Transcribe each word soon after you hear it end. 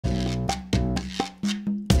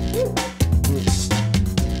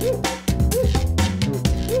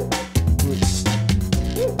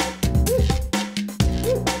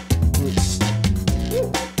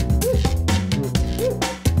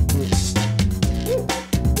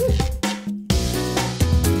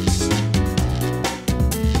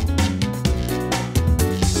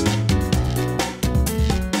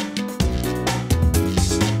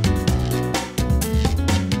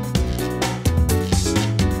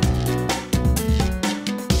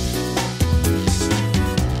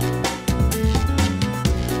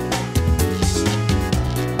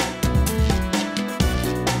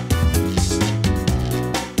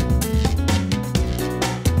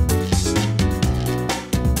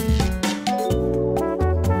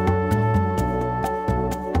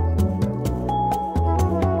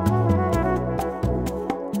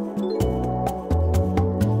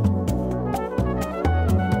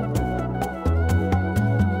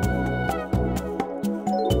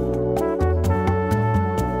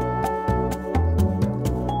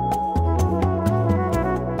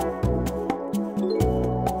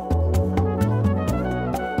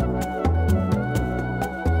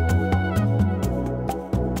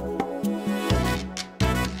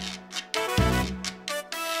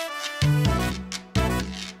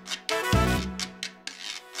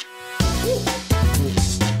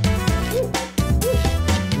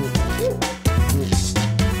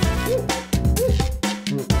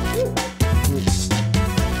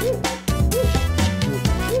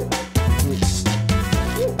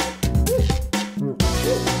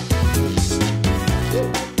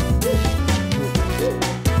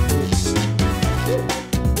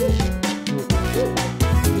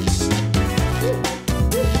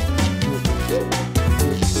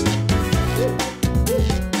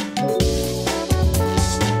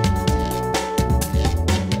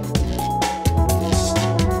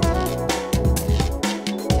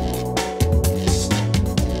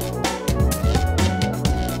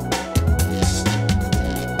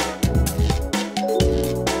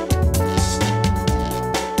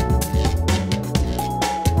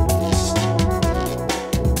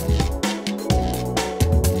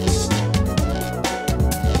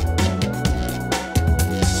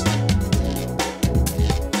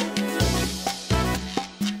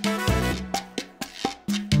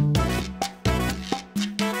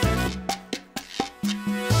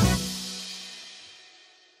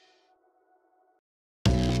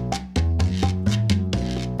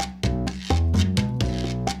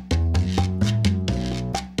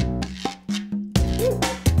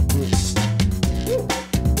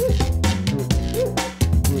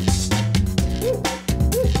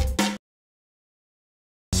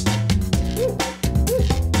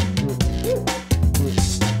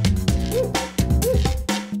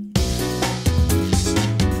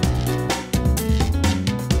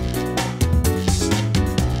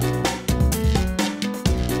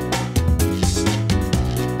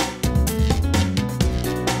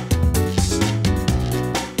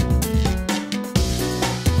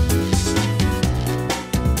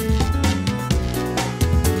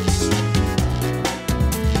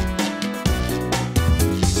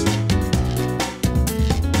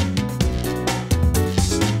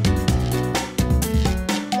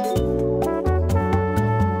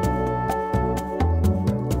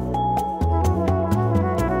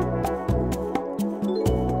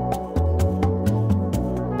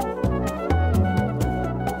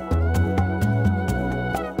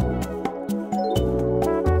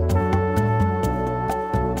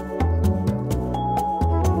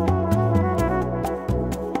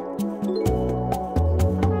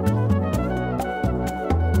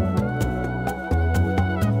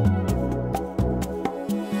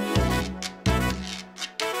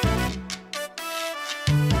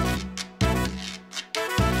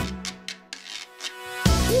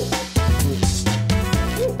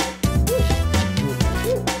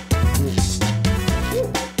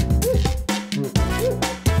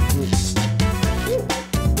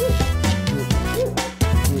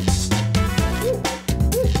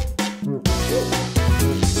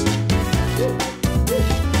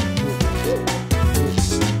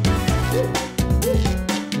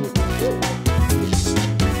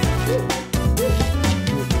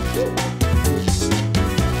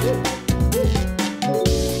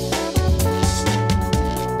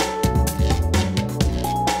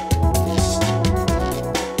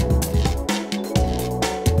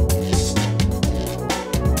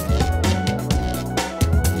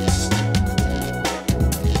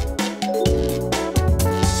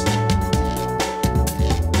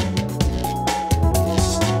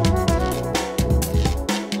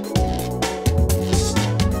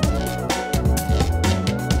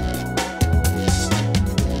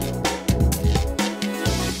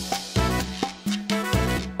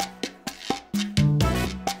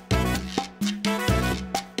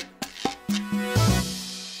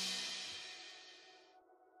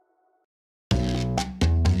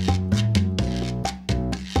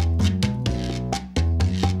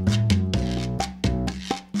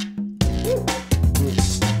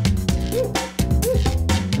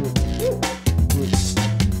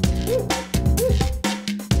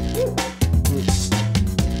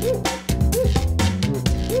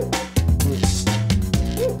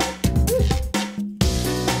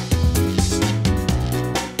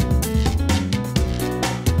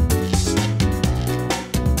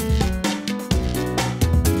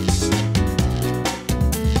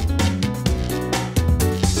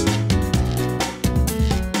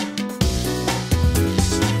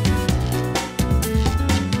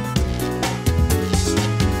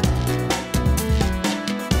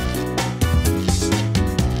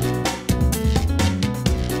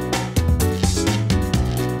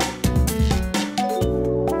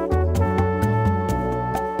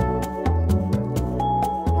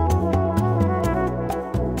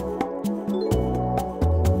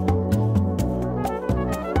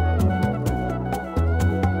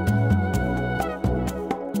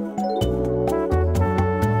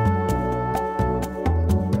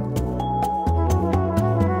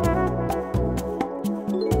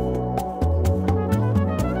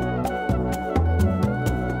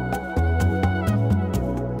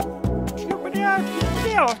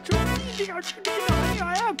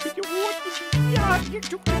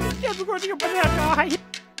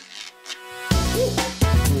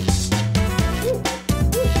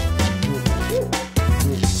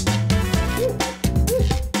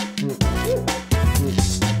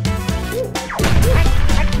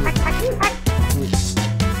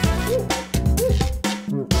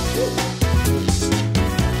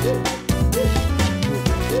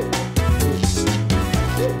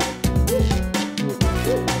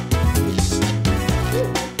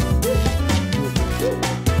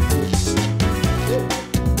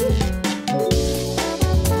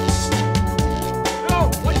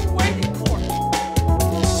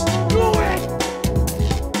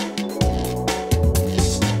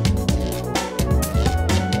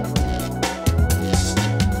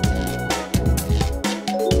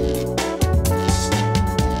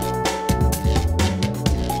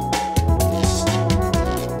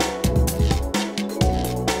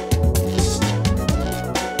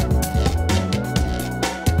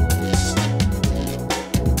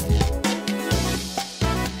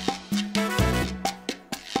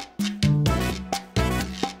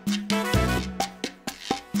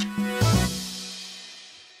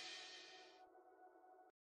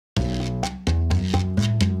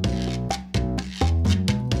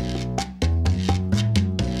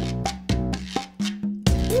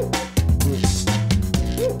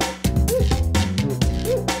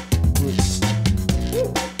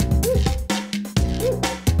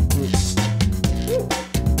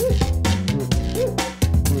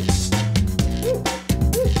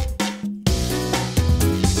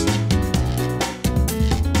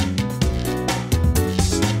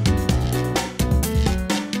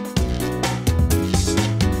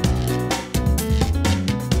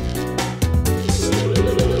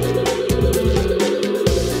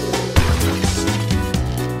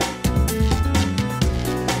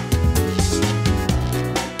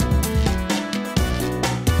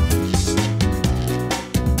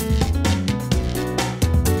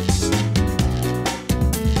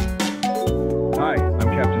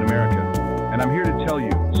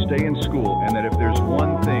stay in school, and that if there's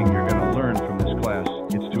one thing you're going to learn from this class,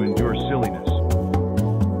 it's to endure silliness.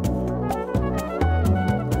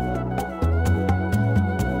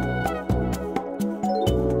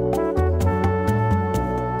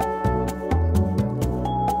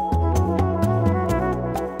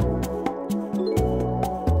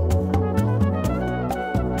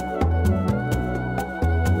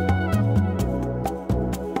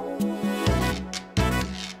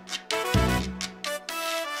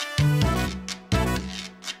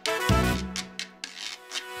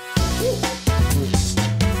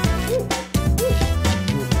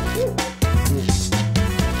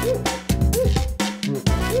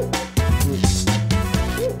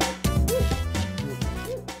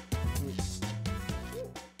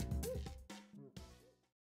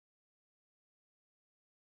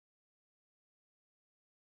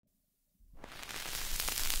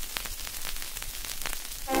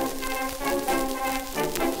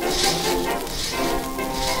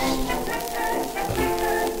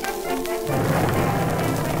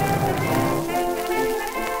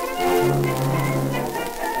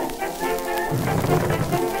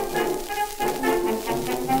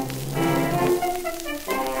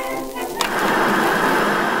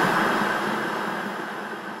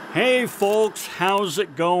 Hey folks, how's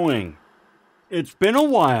it going? It's been a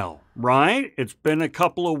while, right? It's been a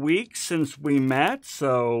couple of weeks since we met,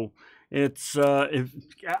 so it's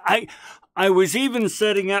I was even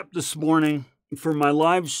setting up this morning for my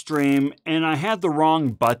live stream and I had the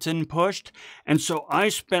wrong button pushed, and so I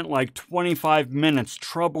spent like 25 minutes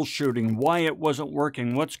troubleshooting why it wasn't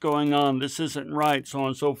working, what's going on, this isn't right, so on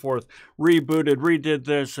and so forth. Rebooted, redid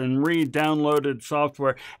this, and re-downloaded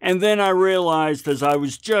software. And then I realized as I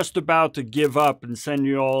was just about to give up and send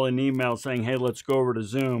you all an email saying, hey, let's go over to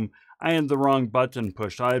Zoom, I had the wrong button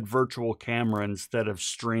pushed. I had virtual camera instead of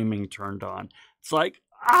streaming turned on. It's like,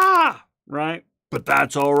 right? But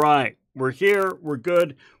that's all right. We're here, we're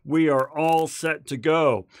good, we are all set to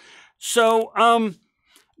go. So,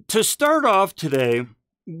 to start off today,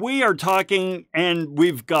 we are talking, and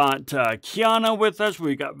we've got Kiana with us,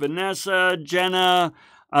 we've got Vanessa, Jenna,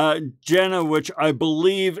 which I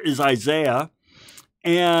believe is Isaiah,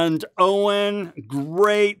 and Owen.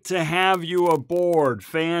 Great to have you aboard,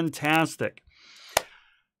 fantastic.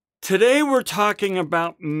 Today we're talking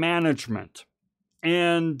about management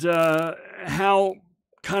and how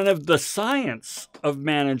kind of the science of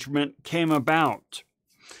management came about.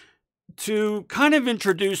 To kind of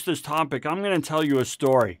introduce this topic, I'm going to tell you a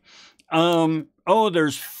story.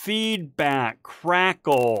 There's feedback,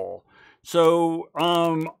 crackle. So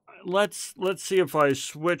let's see if I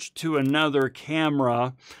switch to another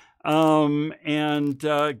camera.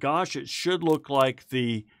 Gosh, it should look like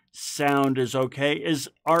the sound is okay.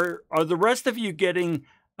 Are the rest of you getting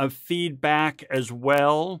a feedback as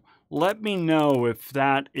well? Let me know if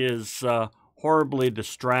that is horribly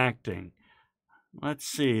distracting. Let's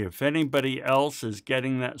see if anybody else is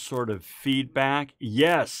getting that sort of feedback.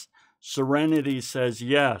 Yes, Serenity says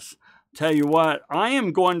yes. Tell you what, I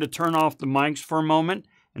am going to turn off the mics for a moment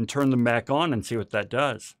and turn them back on and see what that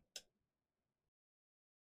does.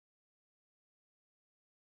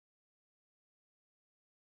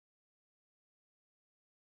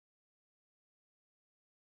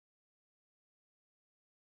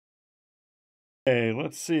 Okay,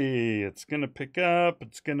 let's see. It's going to pick up.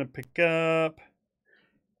 It's going to pick up.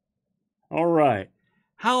 All right.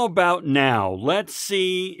 How about now? Let's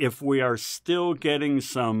see if we are still getting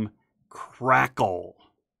some crackle.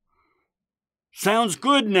 Sounds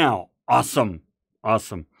good now. Awesome.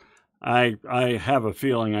 Awesome. I have a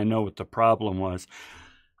feeling I know what the problem was.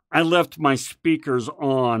 I left my speakers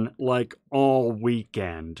on like all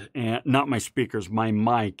weekend. And not my speakers, my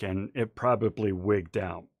mic, and it probably wigged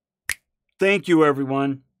out. Thank you,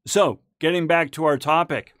 everyone. So, getting back to our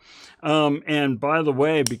topic. And by the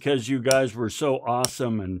way, because you guys were so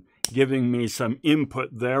awesome and giving me some input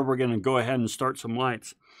there, we're going to go ahead and start some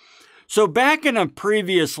lights. So back in a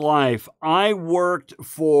previous life, I worked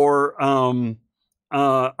for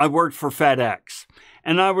FedEx,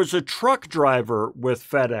 and I was a truck driver with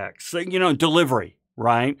FedEx. So, you know, delivery,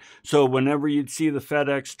 right? So whenever you'd see the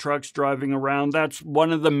FedEx trucks driving around, that's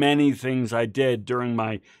one of the many things I did during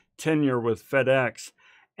my tenure with FedEx.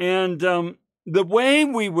 And the way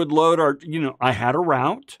we would load our, I had a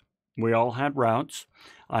route. We all had routes.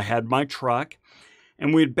 I had my truck.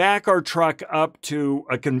 And we'd back our truck up to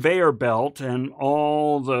a conveyor belt, and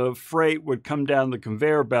all the freight would come down the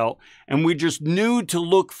conveyor belt. And we just knew to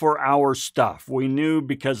look for our stuff. We knew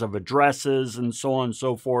because of addresses and so on and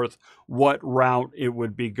so forth what route it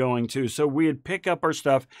would be going to. So we'd pick up our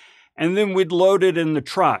stuff, and then we'd load it in the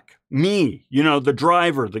truck. Me, the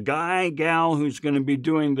driver, the guy, gal who's going to be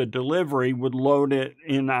doing the delivery would load it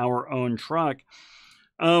in our own truck.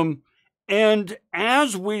 And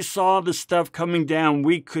as we saw the stuff coming down,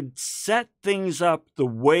 we could set things up the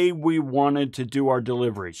way we wanted to do our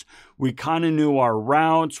deliveries. We kind of knew our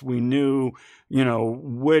routes. We knew,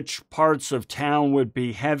 which parts of town would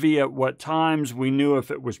be heavy at what times. We knew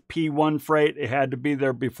if it was P1 freight, it had to be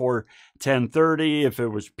there before 10:30. If it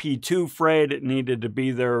was P2 freight, it needed to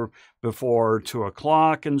be there before 2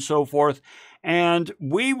 o'clock and so forth. And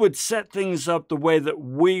we would set things up the way that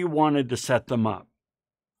we wanted to set them up.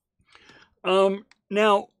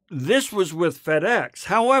 Now, this was with FedEx.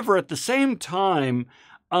 However, at the same time,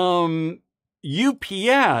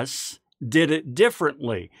 UPS did it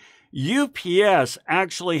differently. UPS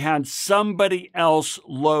actually had somebody else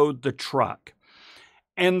load the truck.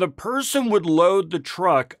 And the person would load the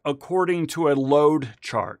truck according to a load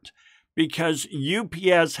chart, because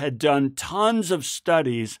UPS had done tons of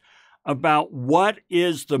studies about what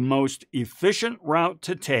is the most efficient route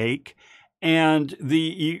to take and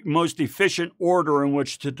the most efficient order in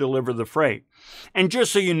which to deliver the freight. And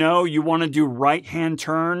just so you know, you want to do right-hand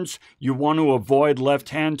turns. You want to avoid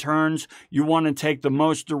left-hand turns. You want to take the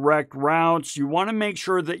most direct routes. You want to make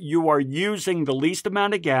sure that you are using the least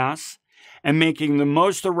amount of gas and making the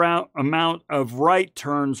most amount of right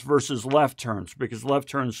turns versus left turns, because left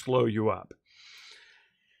turns slow you up.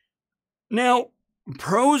 Now,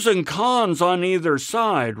 pros and cons on either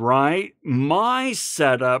side, right? My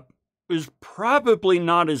setup is probably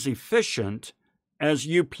not as efficient as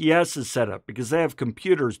UPS's setup, because they have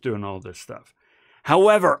computers doing all this stuff.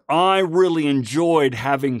 However, I really enjoyed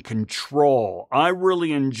having control. I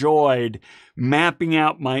really enjoyed mapping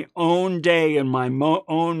out my own day in my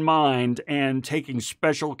own mind and taking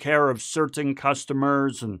special care of certain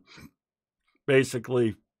customers and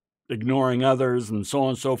basically ignoring others and so on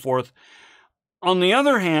and so forth. On the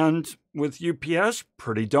other hand, with UPS,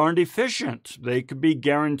 pretty darned efficient. They could be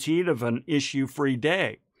guaranteed of an issue-free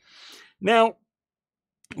day. Now,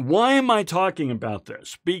 why am I talking about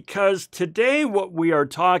this? Because today what we are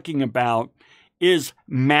talking about is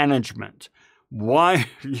management. Why,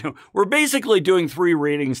 we're basically doing 3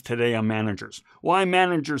 readings today on managers. Why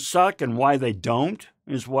managers suck and why they don't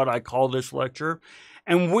is what I call this lecture.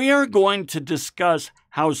 And we are going to discuss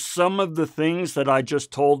how some of the things that I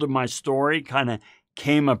just told in my story kind of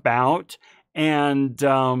came about, and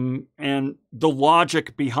the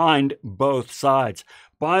logic behind both sides.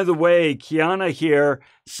 By the way, Kiana here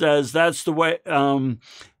says that's the way,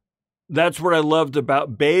 that's what I loved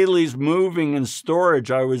about Bailey's Moving and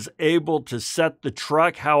Storage. I was able to set the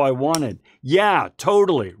truck how I wanted. Yeah,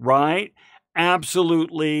 totally, right?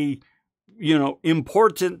 Absolutely,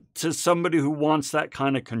 important to somebody who wants that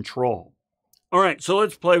kind of control. All right, so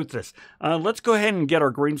let's play with this. Let's go ahead and get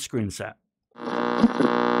our green screen set.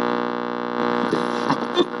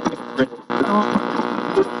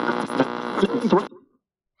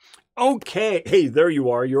 Okay, hey, there you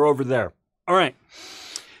are. You're over there. All right.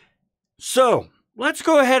 So let's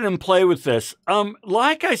go ahead and play with this.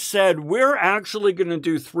 Like I said, we're actually going to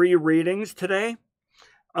do 3 readings today.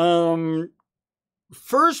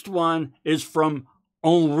 First one is from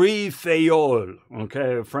Henri Fayol,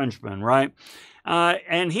 okay, a Frenchman, right?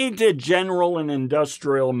 And he did general and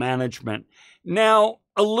industrial management. Now,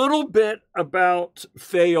 a little bit about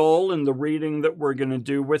Fayol and the reading that we're going to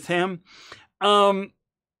do with him.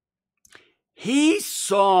 He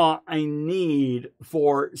saw a need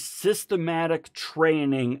for systematic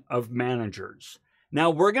training of managers.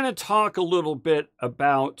 Now, we're going to talk a little bit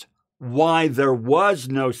about why there was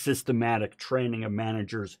no systematic training of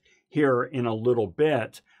managers here in a little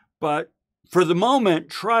bit. But for the moment,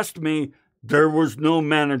 trust me, there was no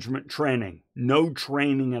management training, no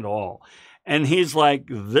training at all. And he's like,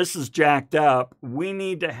 this is jacked up. We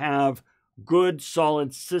need to have good,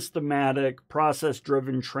 solid, systematic,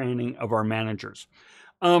 process-driven training of our managers.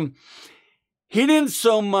 He didn't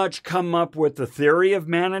so much come up with the theory of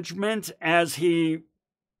management as he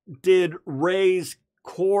did raise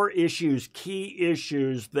core issues, key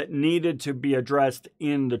issues that needed to be addressed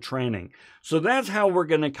in the training. So that's how we're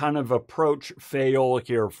going to kind of approach Fayol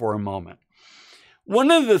here for a moment. One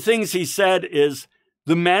of the things he said is,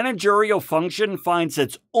 the managerial function finds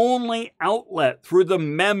its only outlet through the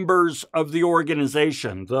members of the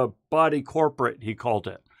organization, the body corporate, he called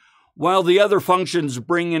it. While the other functions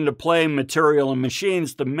bring into play material and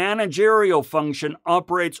machines, the managerial function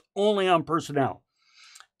operates only on personnel.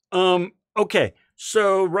 Okay,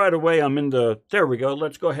 so right away there we go.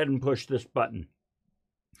 Let's go ahead and push this button.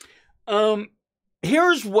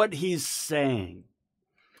 Here's what he's saying.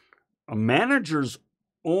 A manager's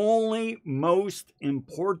only most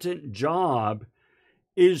important job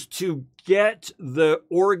is to get the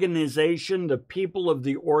organization, the people of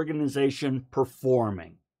the organization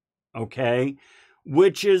performing, okay?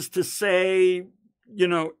 Which is to say,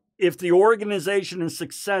 if the organization is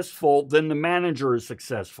successful, then the manager is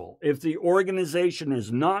successful. If the organization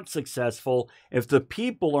is not successful, if the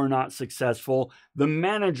people are not successful, the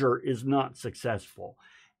manager is not successful.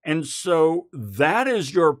 And so that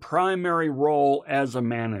is your primary role as a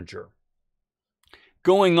manager.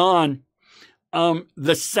 Going on,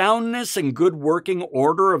 the soundness and good working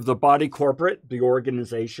order of the body corporate, the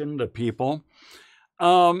organization, the people,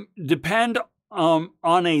 depend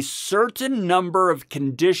on a certain number of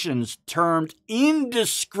conditions termed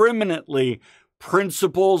indiscriminately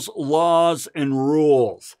principles, laws, and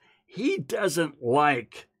rules. He doesn't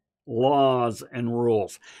like laws and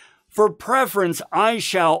rules. For preference, I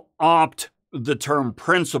shall opt the term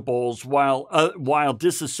principles while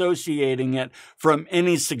disassociating it from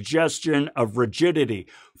any suggestion of rigidity.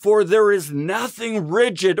 For there is nothing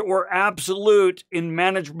rigid or absolute in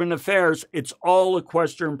management affairs. It's all a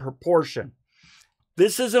question of proportion.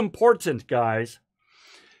 This is important, guys.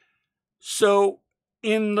 So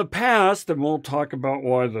in the past, and we'll talk about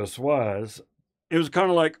why this was, it was kind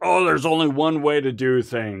of like, oh, there's only one way to do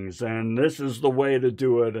things, and this is the way to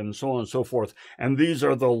do it, and so on and so forth. And these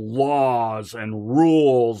are the laws and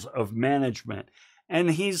rules of management.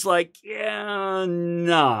 And he's like, yeah,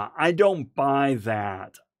 nah, I don't buy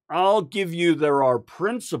that. I'll give you there are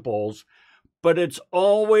principles, but it's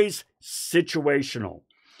always situational.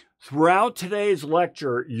 Throughout today's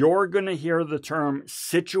lecture, you're going to hear the term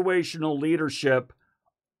situational leadership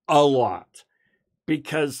a lot,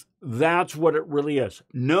 because that's what it really is.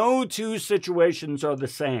 No two situations are the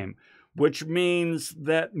same, which means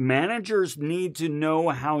that managers need to know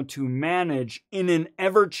how to manage in an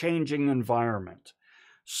ever-changing environment.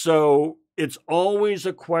 So it's always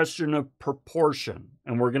a question of proportion,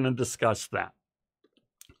 and we're going to discuss that.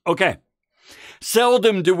 Okay.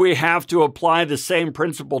 Seldom do we have to apply the same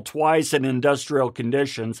principle twice in industrial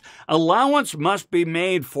conditions. Allowance must be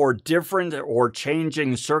made for different or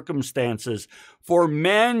changing circumstances, for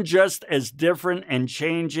men just as different and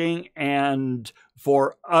changing, and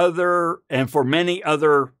for many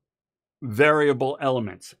other variable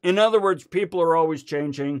elements. In other words, people are always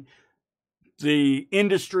changing. The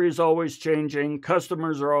industry is always changing.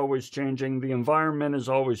 Customers are always changing. The environment is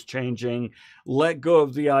always changing. Let go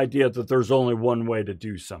of the idea that there's only one way to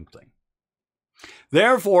do something.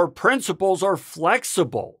 Therefore, principals are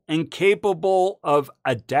flexible and capable of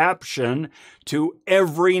adaptation to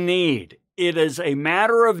every need. It is a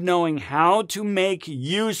matter of knowing how to make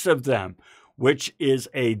use of them, which is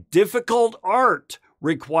a difficult art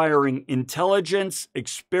requiring intelligence,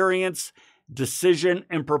 experience, decision,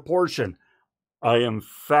 and proportion. I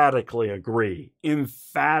emphatically agree.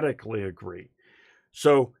 Emphatically agree.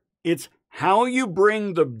 So it's how you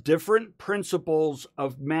bring the different principles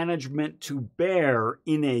of management to bear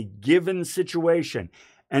in a given situation.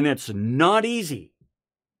 And it's not easy.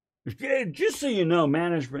 Just so you know,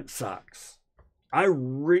 management sucks.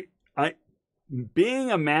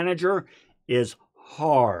 Being a manager is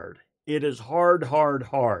hard. It is hard.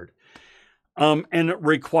 And it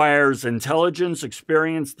requires intelligence,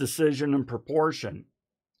 experience, decision, and proportion.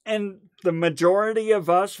 And the majority of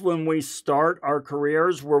us, when we start our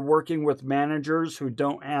careers, we're working with managers who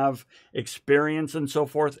don't have experience and so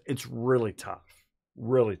forth. It's really tough.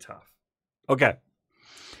 Really tough. Okay.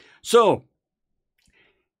 So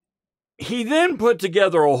he then put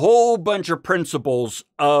together a whole bunch of principles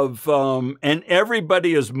of, and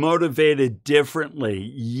everybody is motivated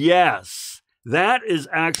differently. Yes, that is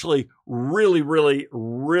actually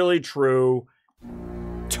really true.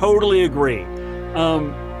 Totally agree.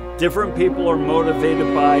 Different people are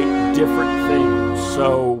motivated by different things.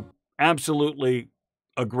 So absolutely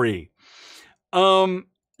agree. So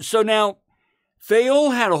now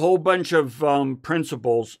Fayol had a whole bunch of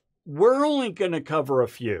principles. We're only going to cover a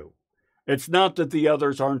few. It's not that the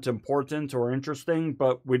others aren't important or interesting,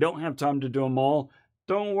 but we don't have time to do them all.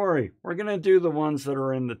 Don't worry. We're going to do the ones that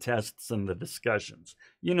are in the tests and the discussions.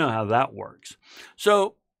 You know how that works.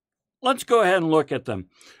 So let's go ahead and look at them.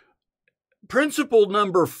 Principle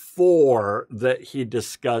number 4 that he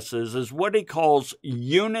discusses is what he calls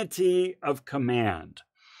unity of command.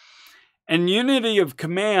 And unity of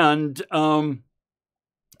command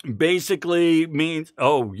basically means,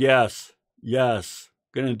 oh, yes,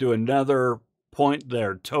 going to do another point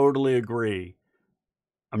there. Totally agree.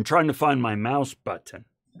 I'm trying to find my mouse button.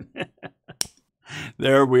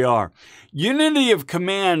 There we are. Unity of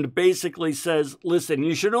command basically says, listen,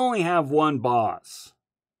 you should only have one boss.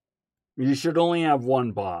 You should only have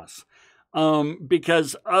one boss.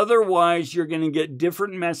 Because otherwise you're going to get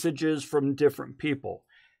different messages from different people.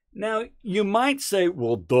 Now, you might say,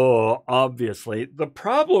 well, duh, obviously. The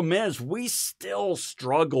problem is we still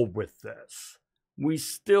struggle with this. We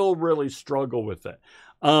still really struggle with it.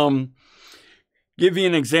 Give you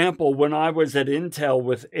an example. When I was at Intel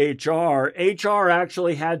with HR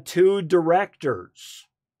actually had 2 directors,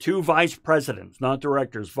 2 vice presidents, not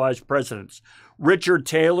directors, vice presidents, Richard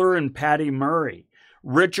Taylor and Patty Murray.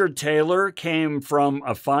 Richard Taylor came from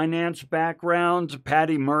a finance background.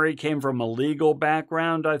 Patty Murray came from a legal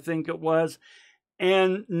background, I think it was.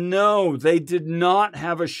 And no, they did not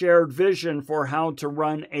have a shared vision for how to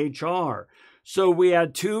run HR. So we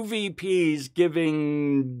had 2 VPs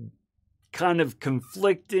giving kind of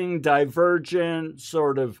conflicting, divergent,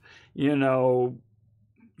 sort of,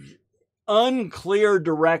 unclear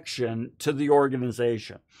direction to the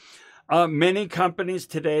organization. Many companies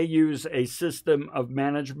today use a system of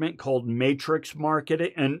management called matrix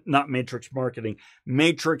marketing, and not matrix marketing,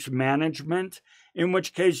 matrix management, in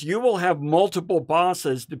which case you will have multiple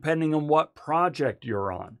bosses depending on what project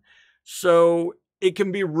you're on. So it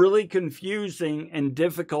can be really confusing and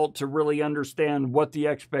difficult to really understand what the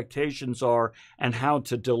expectations are and how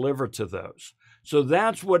to deliver to those. So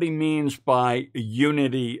that's what he means by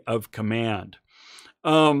unity of command.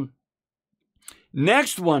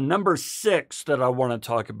 Next one, number 6 that I want to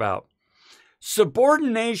talk about.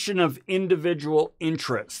 Subordination of individual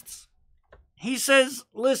interests. He says,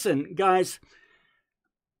 listen, guys,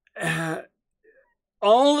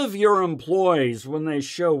 all of your employees, when they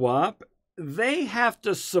show up, they have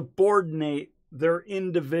to subordinate their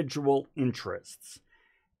individual interests.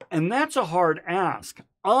 And that's a hard ask.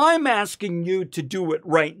 I'm asking you to do it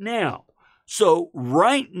right now. So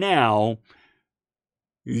right now,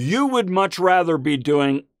 you would much rather be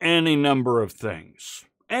doing any number of things.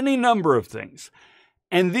 Any number of things.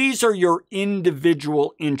 And these are your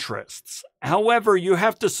individual interests. However, you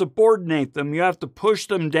have to subordinate them. You have to push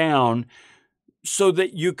them down so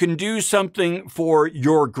that you can do something for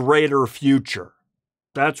your greater future.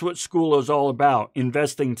 That's what school is all about,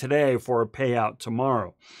 investing today for a payout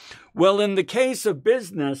tomorrow. Well, in the case of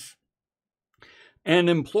business and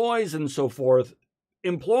employees and so forth,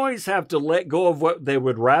 employees have to let go of what they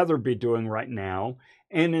would rather be doing right now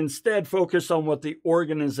and instead focus on what the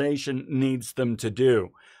organization needs them to do.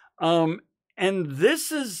 And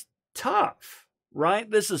this is tough. right?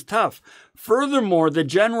 This is tough. Furthermore, the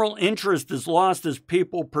general interest is lost as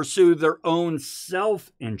people pursue their own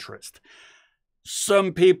self-interest.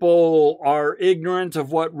 Some people are ignorant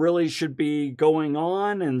of what really should be going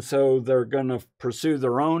on, and so they're going to pursue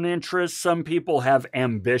their own interests. Some people have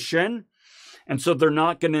ambition, and so they're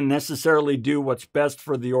not going to necessarily do what's best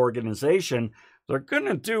for the organization. They're going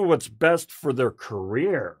to do what's best for their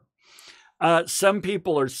career. Some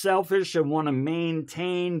people are selfish and want to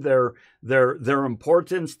maintain their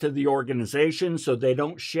importance to the organization, so they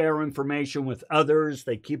don't share information with others.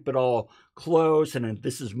 They keep it all close, and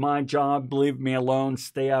this is my job. Leave me alone.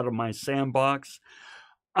 Stay out of my sandbox.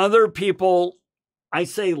 Other people, I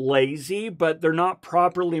say lazy, but they're not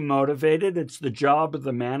properly motivated. It's the job of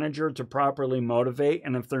the manager to properly motivate,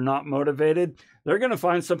 and if they're not motivated, they're going to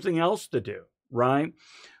find something else to do, right?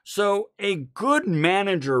 So a good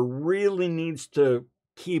manager really needs to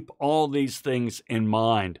keep all these things in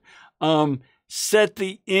mind. Set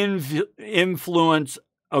the influence.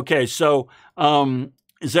 Okay, so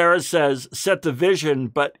Zara says, set the vision,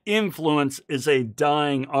 but influence is a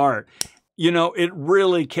dying art. You know, it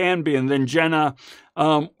really can be. And then Jenna,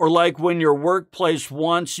 or like when your workplace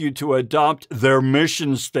wants you to adopt their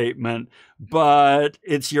mission statement, but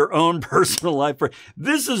it's your own personal life.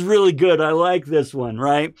 This is really good. I like this one,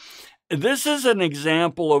 right? This is an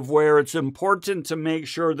example of where it's important to make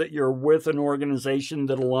sure that you're with an organization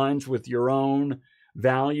that aligns with your own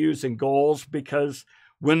values and goals, because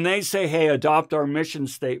when they say, hey, adopt our mission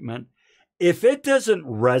statement, if it doesn't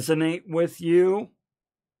resonate with you,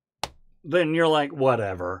 then you're like,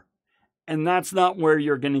 whatever. And that's not where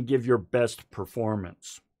you're going to give your best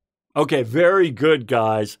performance. Okay, very good,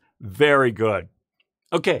 guys. Very good.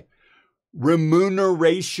 Okay,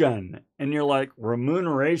 remuneration. And you're like,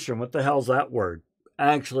 remuneration? What the hell's that word?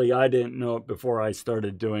 Actually, I didn't know it before I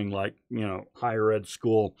started doing higher ed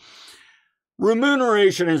school.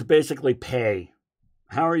 Remuneration is basically pay.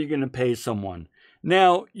 How are you going to pay someone?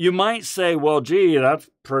 Now, you might say, well, gee,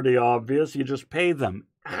 that's pretty obvious. You just pay them.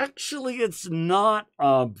 Actually, it's not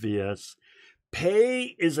obvious.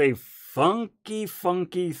 Pay is a funky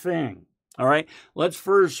thing. All right, let's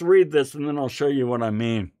first read this and then I'll show you what I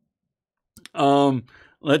mean.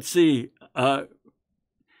 Let's see.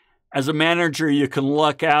 As a manager, you can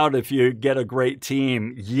luck out if you get a great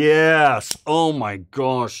team. Yes. Oh my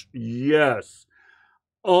gosh. Yes.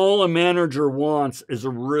 All a manager wants is a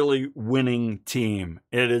really winning team.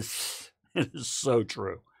 It is so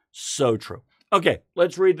true. So true. Okay,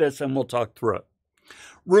 let's read this and we'll talk through it.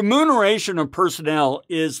 Remuneration of personnel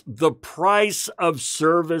is the price of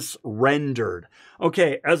service rendered.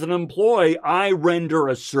 Okay, as an employee, I render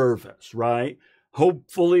a service, right?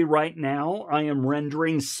 Hopefully right now I am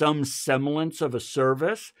rendering some semblance of a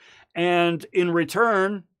service, and in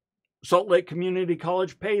return, Salt Lake Community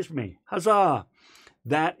College pays me. Huzzah!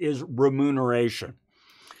 That is remuneration.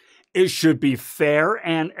 It should be fair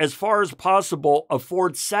and, as far as possible,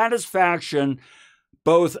 afford satisfaction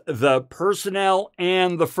both the personnel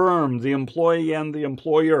and the firm, the employee and the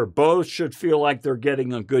employer. Both should feel like they're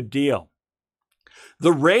getting a good deal.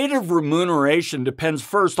 The rate of remuneration depends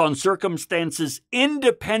first on circumstances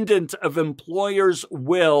independent of employer's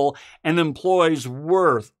will and employee's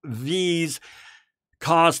worth. These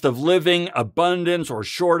cost of living, abundance or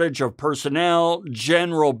shortage of personnel,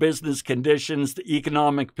 general business conditions, the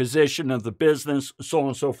economic position of the business, so on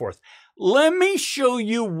and so forth. Let me show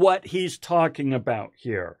you what he's talking about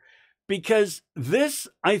here, because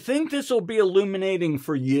I think this will be illuminating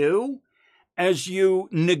for you as you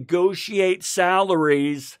negotiate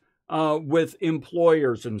salaries with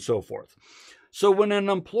employers and so forth. So when an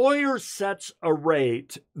employer sets a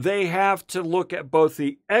rate, they have to look at both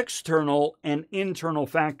the external and internal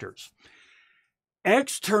factors.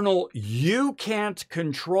 External, you can't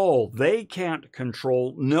control. They can't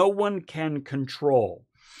control. No one can control.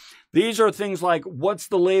 These are things like, what's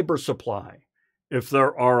the labor supply? If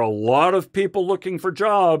there are a lot of people looking for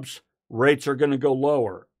jobs, rates are going to go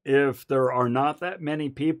lower. If there are not that many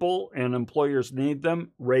people and employers need them,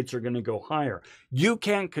 rates are going to go higher. You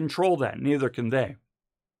can't control that. Neither can they.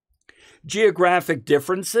 Geographic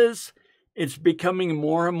differences. It's becoming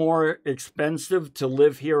more and more expensive to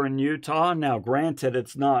live here in Utah. Now, granted,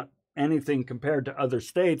 it's not anything compared to other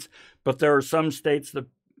states, but there are some states that,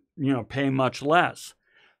 pay much less.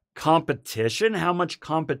 Competition. How much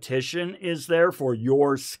competition is there for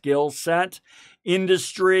your skill set?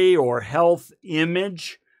 Industry or health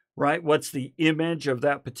image. Right? What's the image of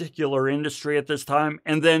that particular industry at this time?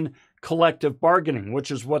 And then collective bargaining,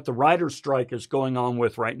 which is what the writer's strike is going on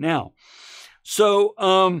with right now. So,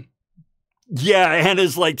 yeah,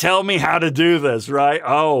 Anna's like, tell me how to do this, right?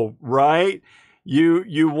 Oh, right.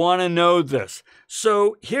 You want to know this.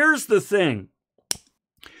 So here's the thing.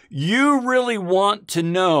 You really want to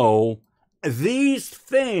know these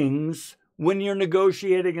things when you're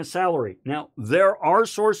negotiating a salary. Now, there are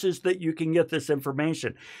sources that you can get this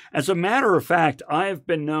information. As a matter of fact, I have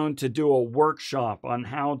been known to do a workshop on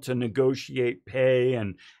how to negotiate pay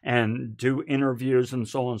and do interviews and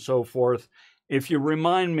so on and so forth. If you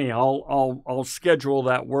remind me, I'll schedule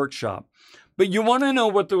that workshop. But you want to know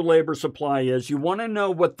what the labor supply is. You want to know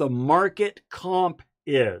what the market comp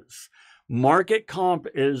is. Market comp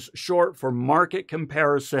is short for market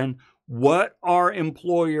comparison. What are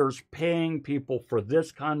employers paying people for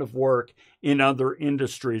this kind of work in other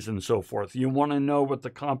industries and so forth? You want to know what the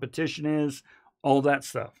competition is, all that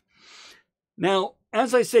stuff. Now,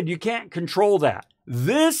 as I said, you can't control that.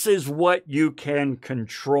 This is what you can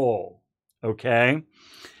control, okay?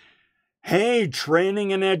 Hey,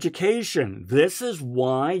 training and education. This is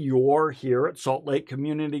why you're here at Salt Lake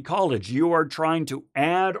Community College. You are trying to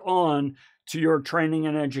add on to your training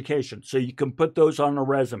and education so you can put those on a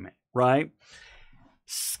resume. Right?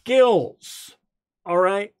 Skills. All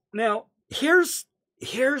right. Now, here's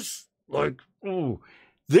like, ooh,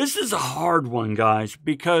 this is a hard one, guys,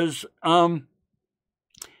 because, by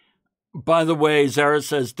the way, Zara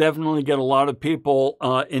says definitely get a lot of people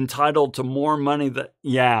entitled to more money that,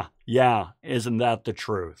 yeah, isn't that the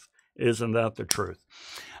truth? Isn't that the truth?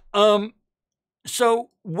 So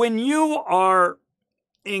when you are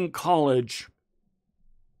in college,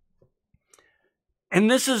 and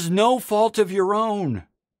this is no fault of your own.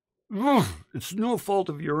 It's no fault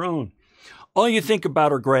of your own. All you think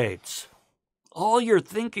about are grades. All you're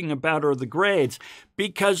thinking about are the grades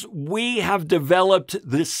because we have developed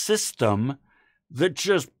this system that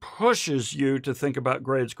just pushes you to think about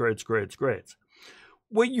grades.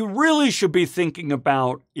 What you really should be thinking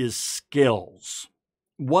about is skills.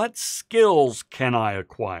 What skills can I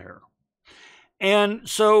acquire? And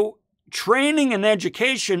so training and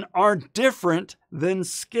education are different than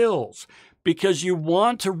skills because you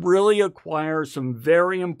want to really acquire some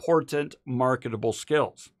very important marketable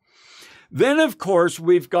skills. Then, of course,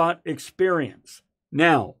 we've got experience.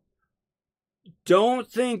 Now, don't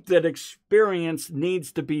think that experience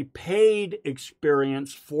needs to be paid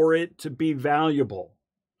experience for it to be valuable.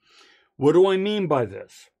 What do I mean by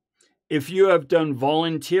this? If you have done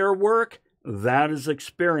volunteer work, that is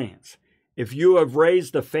experience. If you have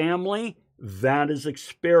raised a family, that is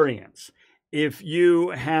experience. If you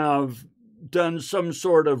have done some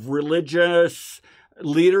sort of religious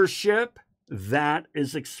leadership, that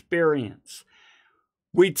is experience.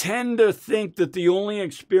 We tend to think that the only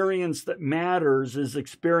experience that matters is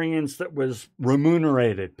experience that was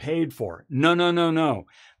remunerated, paid for. No.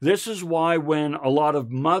 This is why when a lot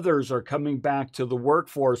of mothers are coming back to the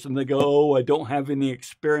workforce and they go, oh, I don't have any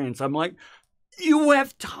experience. I'm like, you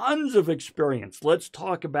have tons of experience. Let's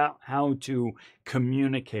talk about how to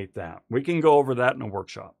communicate that. We can go over that in a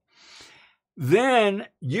workshop. Then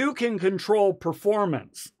you can control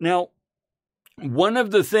performance. Now, one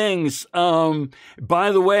of the things,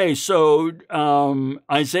 by the way, so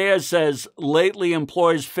Isaiah says, lately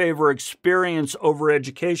employees favor experience over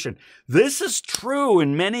education. This is true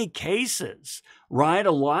in many cases, right?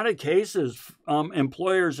 A lot of cases,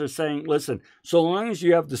 employers are saying, listen, so long as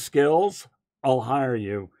you have the skills, I'll hire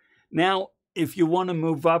you. Now, if you want to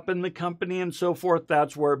move up in the company and so forth,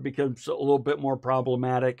 that's where it becomes a little bit more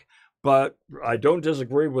problematic. But I don't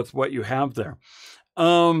disagree with what you have there.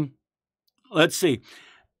 Let's see.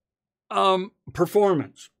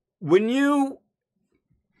 Performance. Okay,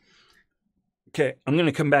 I'm going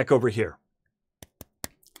to come back over here.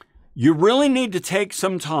 You really need to take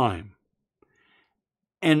some time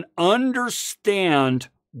and understand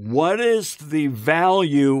what is the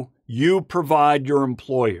value you provide your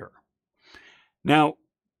employer. Now,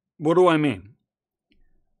 what do I mean?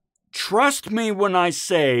 Trust me when I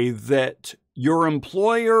say that your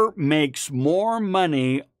employer makes more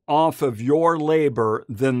money off of your labor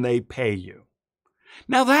than they pay you.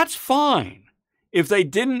 Now, that's fine. If they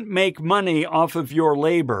didn't make money off of your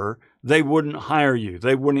labor, they wouldn't hire you.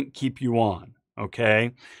 They wouldn't keep you on,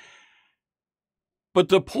 okay? But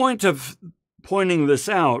the point of pointing this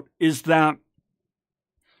out is that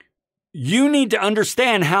you need to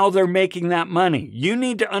understand how they're making that money. You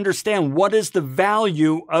need to understand what is the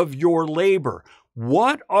value of your labor.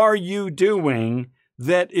 What are you doing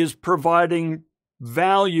that is providing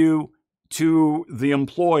value to the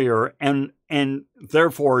employer and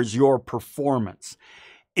therefore is your performance?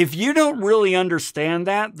 If you don't really understand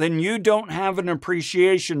that, then you don't have an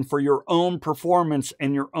appreciation for your own performance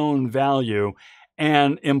and your own value.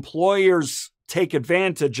 And employers take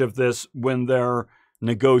advantage of this when they're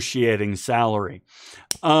negotiating salary.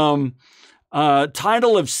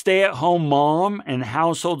 Title of stay-at-home mom and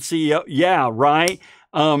household CEO. Yeah, right.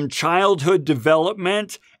 Childhood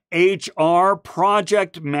development, HR,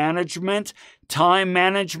 project management, time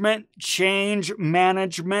management, change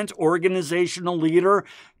management, organizational leader.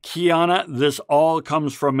 Kiana, this all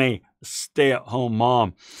comes from a stay-at-home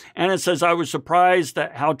mom. And it says, I was surprised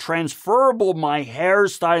at how transferable my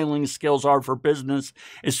hairstyling skills are for business,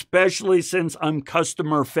 especially since I'm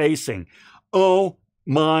customer facing. Oh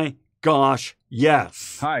my gosh,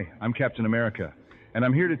 yes. Hi, I'm Captain America, and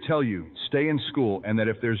I'm here to tell you, stay in school, and that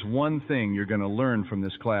if there's one thing you're going to learn from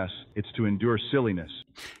this class, it's to endure silliness.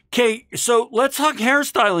 Okay, so let's talk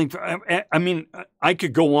hairstyling. I mean, I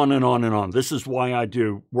could go on and on and on. This is why I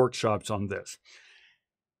do workshops on this.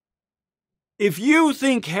 If you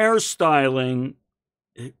think hairstyling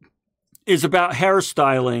is about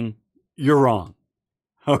hairstyling, you're wrong.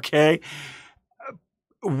 Okay?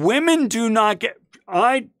 Women do not get...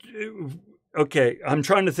 Okay, I'm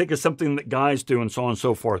trying to think of something that guys do and so on and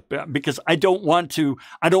so forth, because I don't want to,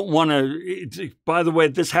 by the way,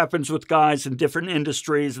 this happens with guys in different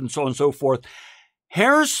industries and so on and so forth.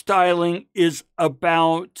 Hairstyling is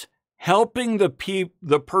about helping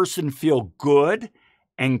the person feel good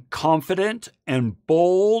and confident and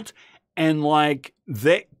bold and like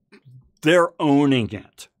they're owning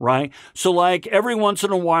it, right? So like every once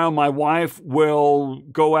in a while, my wife will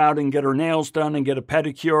go out and get her nails done and get a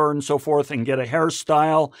pedicure and so forth and get a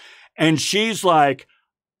hairstyle. And she's like,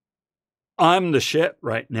 I'm the shit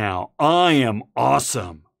right now. I am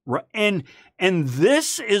awesome. And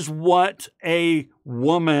this is what a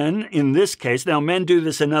woman in this case, now men do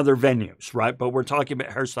this in other venues, right? But we're talking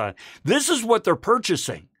about hairstyle. This is what they're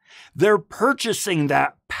purchasing. They're purchasing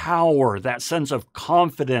that power, that sense of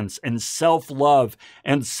confidence and self-love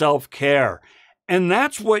and self-care. And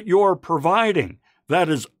that's what you're providing. That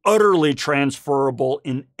is utterly transferable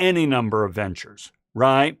in any number of ventures,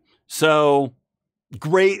 right? So,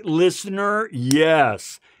 great listener,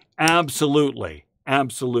 yes, absolutely,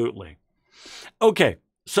 absolutely. Okay,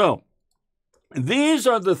 so these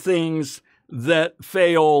are the things that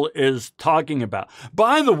Fayol is talking about.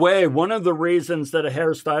 By the way, one of the reasons that a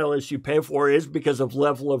hairstylist you pay for is because of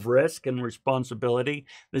level of risk and responsibility.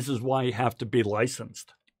 This is why you have to be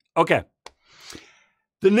licensed. Okay.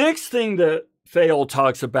 The next thing that Fayol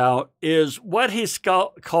talks about is what he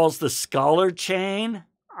calls the scholar chain.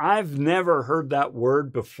 I've never heard that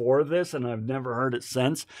word before this, and I've never heard it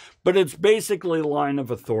since, but it's basically line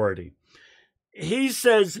of authority. He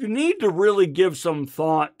says you need to really give some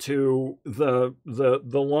thought to the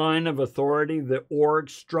line of authority, the org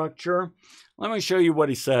structure. Let me show you what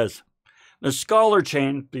he says. The scholar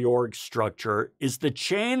chain, the org structure, is the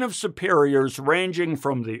chain of superiors ranging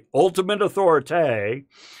from the ultimate authority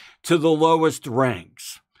to the lowest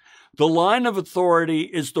ranks. The line of authority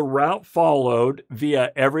is the route followed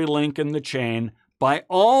via every link in the chain by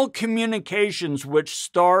all communications which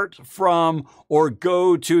start from or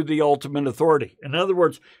go to the ultimate authority. In other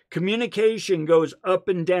words, communication goes up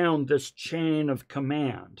and down this chain of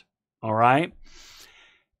command, all right?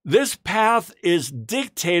 This path is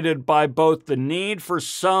dictated by both the need for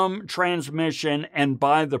some transmission and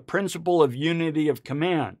by the principle of unity of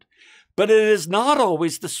command. But it is not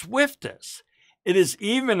always the swiftest. It is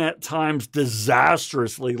even at times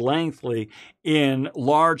disastrously lengthy in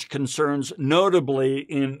large concerns, notably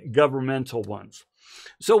in governmental ones.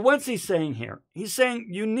 So what's he saying here? He's saying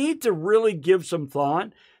you need to really give some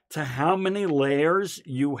thought to how many layers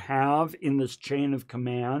you have in this chain of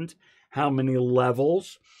command, how many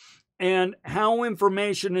levels, and how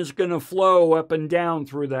information is going to flow up and down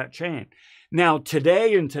through that chain. Now,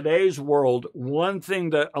 today, in today's world, one thing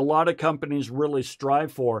that a lot of companies really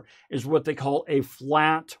strive for is what they call a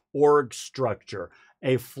flat org structure,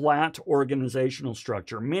 a flat organizational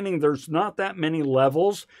structure, meaning there's not that many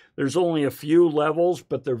levels. There's only a few levels,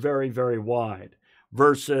 but they're very, very wide,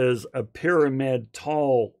 versus a pyramid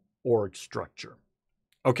tall org structure.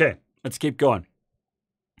 Okay, let's keep going.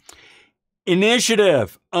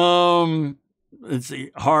 Initiative. Let's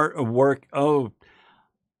see, hard work. Oh,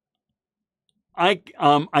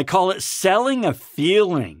 I call it selling a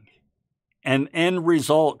feeling, an end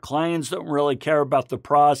result. Clients don't really care about the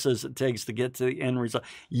process it takes to get to the end result.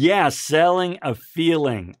 Yeah, selling a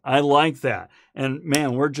feeling. I like that. And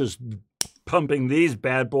man, we're just pumping these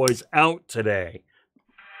bad boys out today.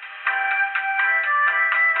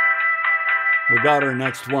 We got our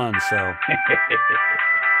next one, so.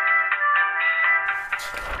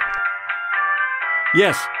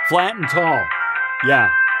 Yes, flat and tall. Yeah,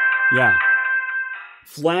 yeah.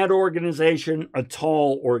 Flat organization, a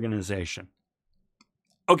tall organization.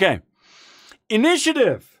 Okay.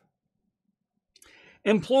 Initiative.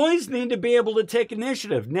 Employees need to be able to take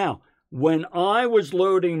initiative. Now, when I was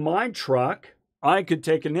loading my truck, I could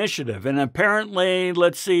take initiative. And apparently,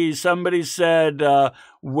 let's see, somebody said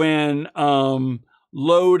when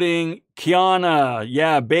loading Kiana,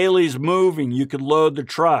 yeah, Bailey's moving, you could load the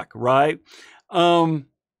truck, right?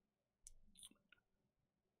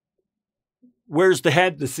 Where's the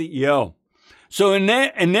head? The CEO. So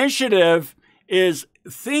initiative is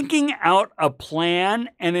thinking out a plan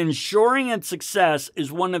and ensuring its success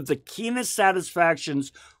is one of the keenest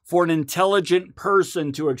satisfactions for an intelligent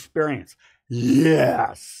person to experience.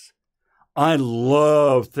 Yes, I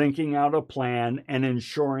love thinking out a plan and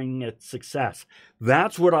ensuring its success.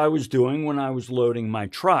 That's what I was doing when I was loading my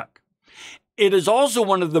truck. It is also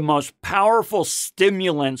one of the most powerful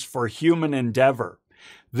stimulants for human endeavor.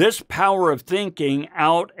 This power of thinking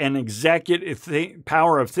out and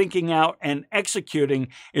power of thinking out and executing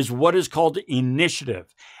is what is called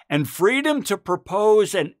initiative. And freedom to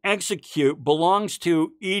propose and execute belongs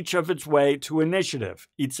to each of its way to initiative.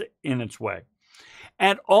 It's in its way.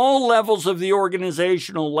 At all levels of the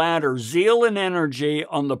organizational ladder, zeal and energy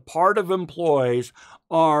on the part of employees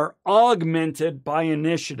are augmented by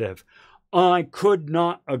initiative. I could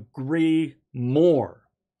not agree more.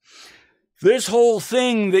 This whole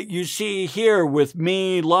thing that you see here with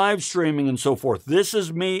me live streaming and so forth, this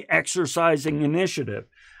is me exercising initiative.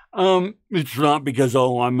 It's not because,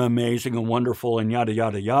 oh, I'm amazing and wonderful and yada,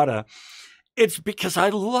 yada, yada. It's because I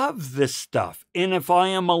love this stuff. And if I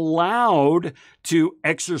am allowed to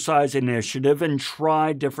exercise initiative and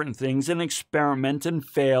try different things and experiment and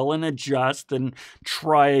fail and adjust and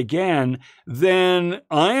try again, then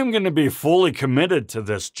I am going to be fully committed to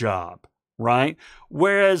this job. Right?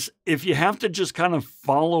 Whereas if you have to just kind of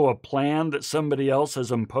follow a plan that somebody else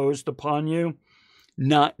has imposed upon you,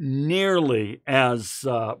 not nearly as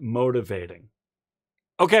motivating.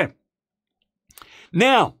 Okay.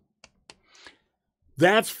 Now,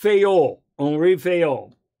 that's Fayol, Henri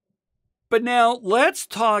Fayol. But now let's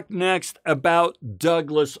talk next about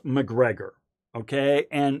Douglas McGregor, okay,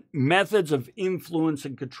 and methods of influence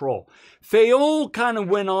and control. Fayol kind of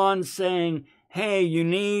went on saying, hey, you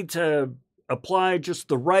need to apply just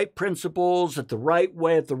the right principles at the right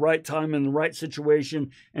way, at the right time, in the right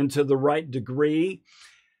situation, and to the right degree.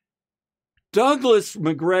 Douglas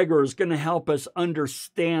McGregor is going to help us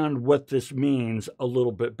understand what this means a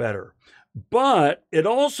little bit better. But it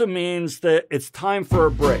also means that it's time for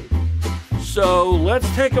a break. So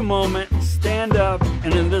let's take a moment, stand up,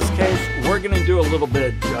 and in this case, we're going to do a little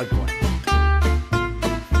bit of juggling.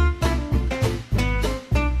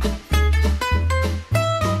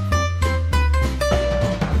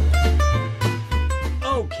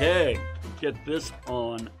 Okay, get this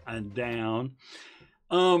on and down.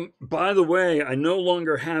 By the way, I no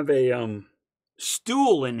longer have a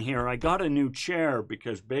stool in here. I got a new chair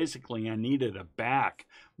because basically I needed a back.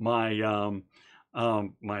 My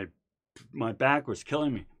back was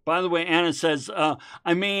killing me. By the way, Anna says,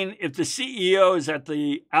 I mean, if the CEO is at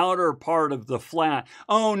the outer part of the flat.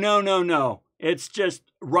 Oh, no. It's just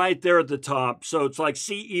right there at the top. So it's like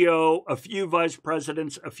CEO, a few vice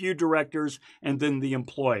presidents, a few directors, and then the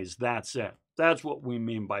employees. That's it. That's what we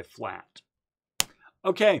mean by flat.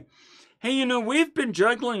 Okay. Hey, we've been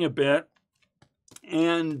juggling a bit.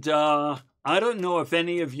 And I don't know if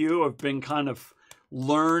any of you have been kind of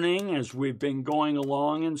learning as we've been going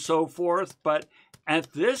along and so forth. But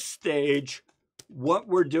at this stage, what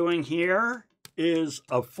we're doing here is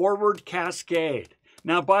a forward cascade.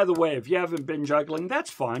 Now, by the way, if you haven't been juggling, that's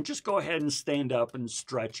fine. Just go ahead and stand up and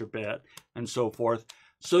stretch a bit and so forth.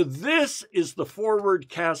 So this is the forward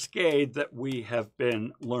cascade that we have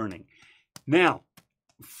been learning. Now,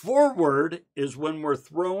 forward is when we're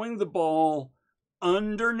throwing the ball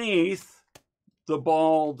underneath the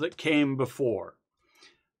ball that came before.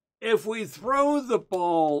 If we throw the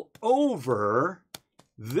ball over,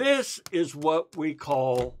 this is what we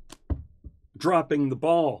call dropping the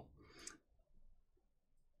ball.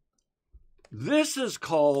 This is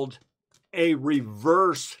called a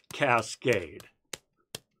reverse cascade.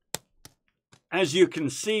 As you can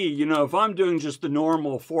see, if I'm doing just a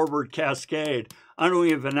normal forward cascade, I don't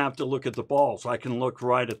even have to look at the ball, so I can look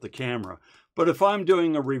right at the camera. But if I'm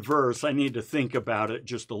doing a reverse, I need to think about it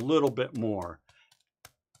just a little bit more.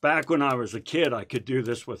 Back when I was a kid, I could do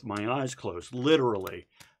this with my eyes closed, literally.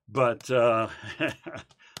 But I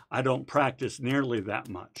don't practice nearly that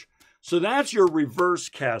much. So that's your reverse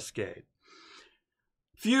cascade.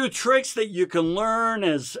 Few tricks that you can learn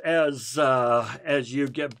as you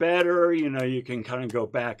get better. You can kind of go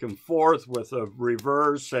back and forth with a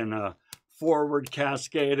reverse and a forward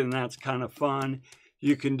cascade, and that's kind of fun.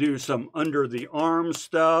 You can do some under the arm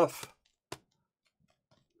stuff.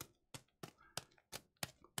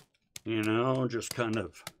 You know, just kind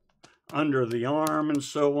of under the arm and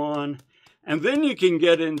so on. And then you can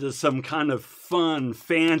get into some kind of fun,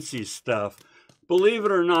 fancy stuff. Believe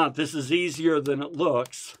it or not, this is easier than it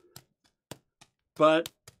looks, but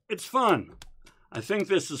it's fun. I think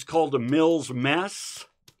this is called a Mills mess.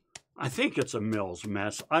 I think it's a Mills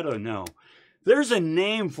mess. I don't know. There's a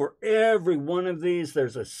name for every one of these.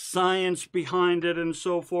 There's a science behind it and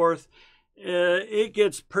so forth. It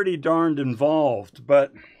gets pretty darned involved,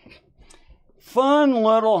 but fun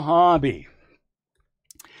little hobby.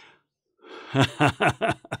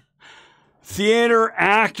 Theater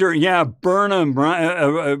actor, yeah,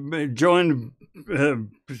 Burnham joined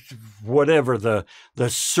whatever, the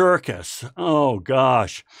circus. Oh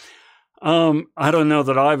gosh. I don't know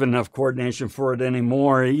that I have enough coordination for it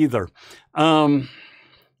anymore either. When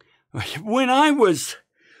I was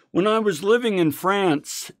living in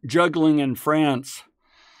France, juggling in France,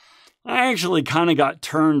 I actually kind of got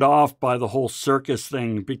turned off by the whole circus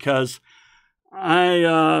thing because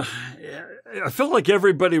I felt like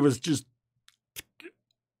everybody was just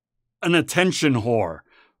an attention whore,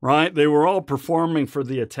 right? They were all performing for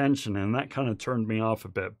the attention, and that kind of turned me off a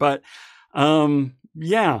bit. But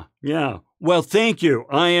yeah. Well, thank you.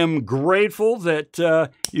 I am grateful that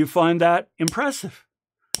you find that impressive.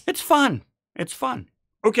 It's fun. It's fun.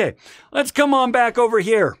 Okay, let's come on back over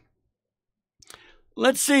here.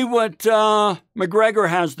 Let's see what McGregor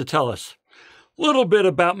has to tell us. A little bit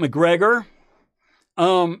about McGregor.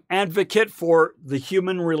 Advocate for the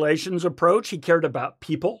human relations approach. He cared about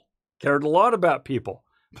people, cared a lot about people.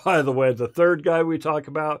 By the way, the third guy we talk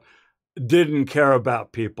about didn't care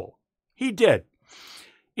about people. He did.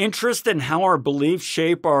 Interest in how our beliefs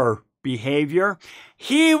shape our behavior.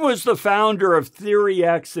 He was the founder of Theory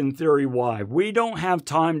X and Theory Y. We don't have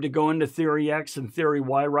time to go into Theory X and Theory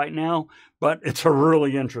Y right now, but it's a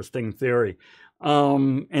really interesting theory.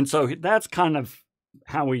 And so that's kind of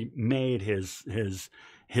how he made his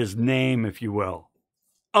name, if you will.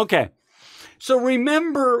 Okay, so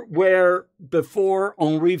remember where before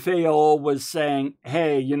Henri Fayol was saying,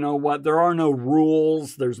 hey, you know what, there are no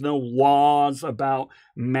rules, there's no laws about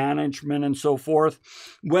management and so forth.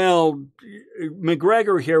 Well,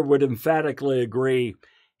 McGregor here would emphatically agree.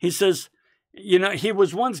 He says, you know, he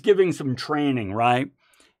was once giving some training, right?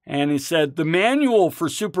 And he said, the manual for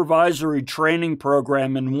supervisory training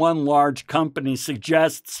program in one large company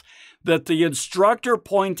suggests that the instructor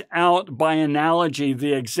point out by analogy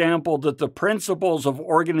the example that the principles of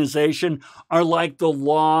organization are like the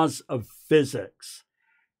laws of physics.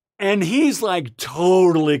 And he's like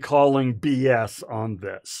totally calling BS on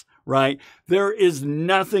this, right? There is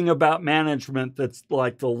nothing about management that's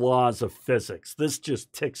like the laws of physics. This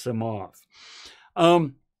just ticks him off.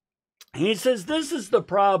 He says this is the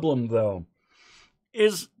problem, though,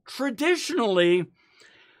 is traditionally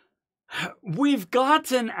we've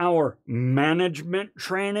gotten our management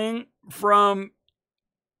training from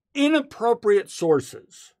inappropriate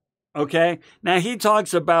sources, okay? Now, he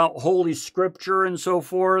talks about Holy Scripture and so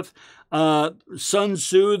forth. Sun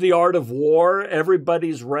Tzu, The Art of War,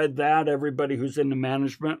 everybody's read that. Everybody who's into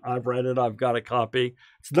management, I've read it. I've got a copy.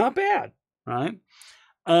 It's not bad, right?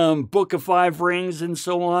 Book of Five Rings and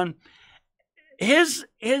so on. His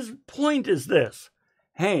point is this.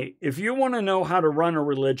 Hey, if you want to know how to run a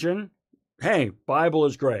religion, hey, Bible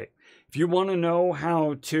is great. If you want to know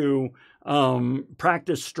how to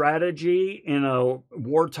practice strategy in a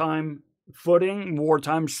wartime footing,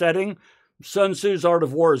 wartime setting, Sun Tzu's Art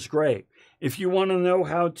of War is great. If you want to know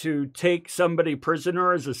how to take somebody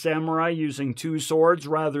prisoner as a samurai using two swords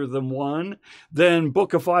rather than one, then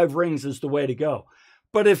Book of Five Rings is the way to go.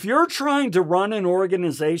 But if you're trying to run an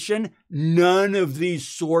organization, none of these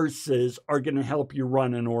sources are going to help you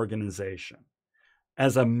run an organization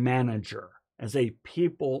as a manager, as a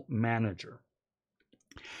people manager.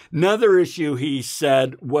 Another issue he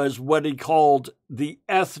said was what he called the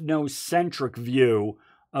ethnocentric view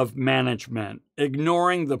of management,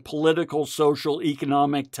 ignoring the political, social,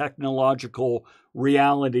 economic, technological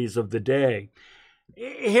realities of the day.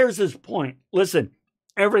 Here's his point. Listen,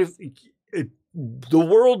 the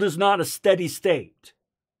world is not a steady state.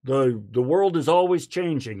 The world is always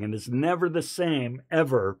changing and it's never the same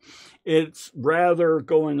ever. It's rather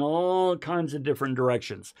going all kinds of different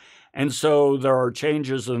directions. And so there are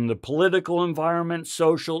changes in the political environment,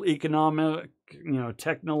 social, economic,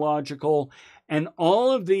 technological, and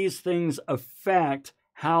all of these things affect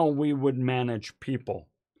how we would manage people.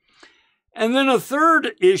 And then a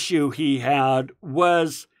third issue he had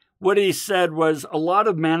was what he said was a lot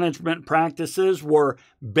of management practices were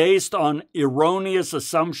based on erroneous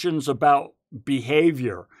assumptions about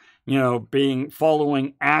behavior,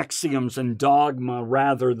 following axioms and dogma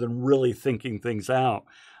rather than really thinking things out.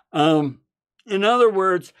 In other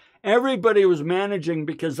words, everybody was managing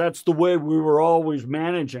because that's the way we were always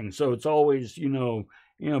managing. So it's always,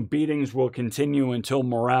 beatings will continue until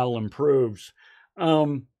morale improves.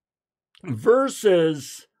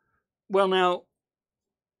 Versus, well, now,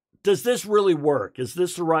 does this really work? Is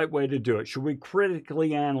this the right way to do it? Should we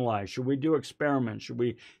critically analyze? Should we do experiments? Should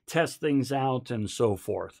we test things out and so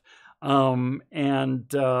forth? So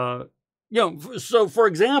for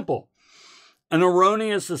example, an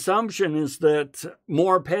erroneous assumption is that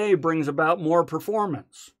more pay brings about more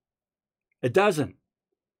performance. It doesn't.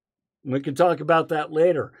 We can talk about that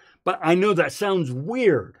later. But I know that sounds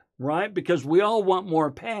weird, right? Because we all want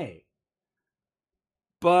more pay.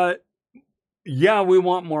 But yeah, we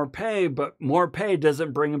want more pay, but more pay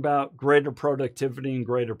doesn't bring about greater productivity and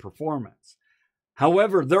greater performance.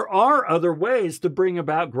 However, there are other ways to bring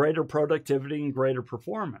about greater productivity and greater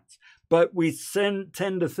performance, but we tend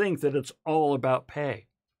to think that it's all about pay.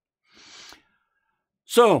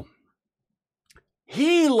 So,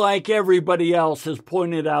 he, like everybody else, has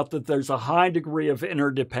pointed out that there's a high degree of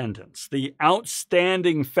interdependence. The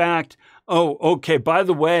outstanding fact, by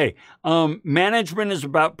the way, management is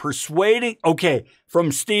about persuading,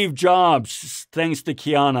 from Steve Jobs, thanks to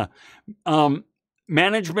Kiana,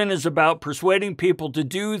 management is about persuading people to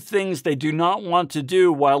do things they do not want to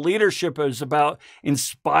do, while leadership is about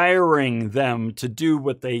inspiring them to do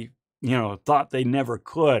what they, thought they never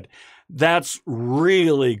could. That's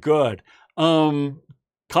really good.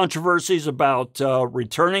 Controversies about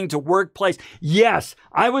returning to workplace. Yes,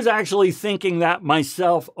 I was actually thinking that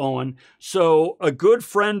myself, Owen. So a good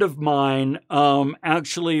friend of mine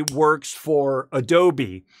actually works for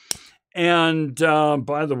Adobe. And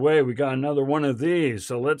by the way, we got another one of these.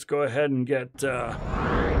 So let's go ahead and get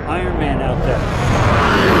Iron Man out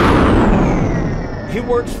there. He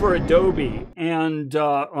works for Adobe and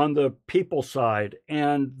on the people side,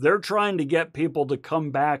 and they're trying to get people to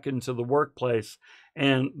come back into the workplace,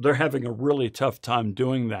 and they're having a really tough time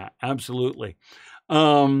doing that. Absolutely.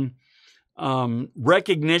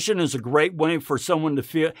 Recognition is a great way for someone to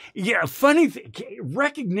feel. Yeah, funny thing,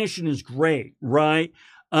 recognition is great, right?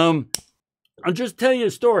 I'll just tell you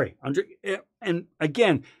a story. And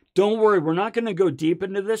again, don't worry, we're not going to go deep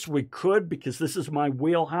into this. We could, because this is my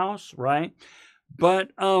wheelhouse, right?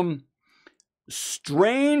 But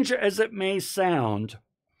strange as it may sound,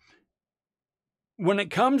 when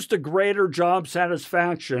it comes to greater job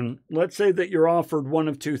satisfaction, let's say that you're offered one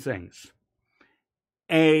of two things.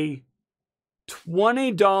 A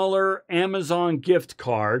 $20 Amazon gift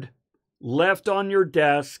card left on your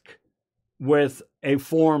desk with a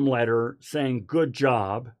form letter saying good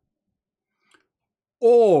job,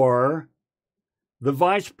 or the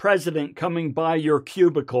vice president coming by your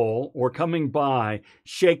cubicle or coming by,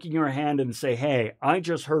 shaking your hand and say, hey, I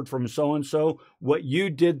just heard from so-and-so. What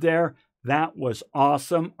you did there, that was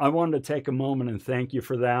awesome. I wanted to take a moment and thank you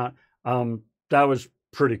for that. That was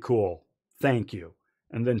pretty cool. Thank you.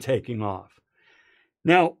 And then taking off.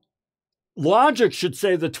 Now, logic should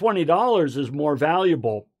say the $20 is more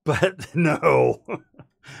valuable, but no.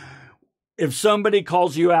 If somebody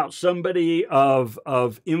calls you out, somebody of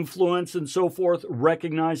influence and so forth,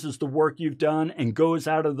 recognizes the work you've done and goes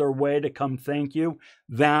out of their way to come thank you,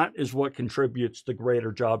 that is what contributes to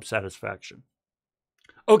greater job satisfaction.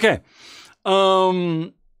 Okay.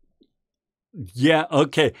 The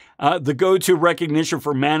go-to recognition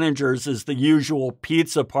for managers is the usual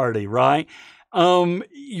pizza party, right?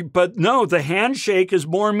 But no, the handshake is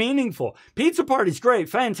more meaningful. Pizza party's great,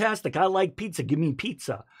 fantastic. I like pizza. Give me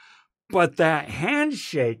pizza. But that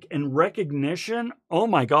handshake and recognition, oh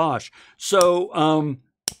my gosh. So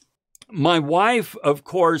my wife, of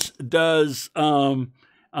course, does,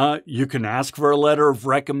 you can ask for a letter of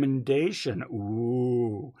recommendation.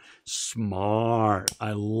 Ooh, smart.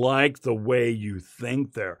 I like the way you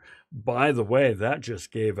think there. By the way, that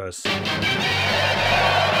just gave us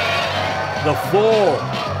the full,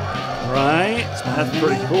 right? That's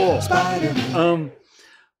pretty cool.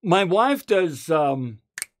 My wife does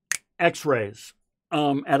x-rays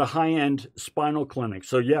at a high-end spinal clinic.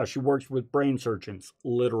 So yeah, she works with brain surgeons,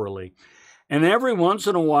 literally. And every once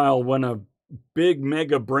in a while, when a big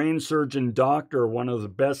mega brain surgeon doctor, one of the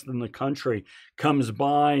best in the country, comes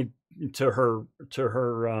by to her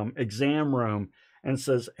exam room and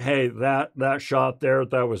says, hey, that shot there,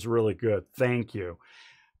 that was really good. Thank you.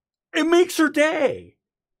 It makes her day.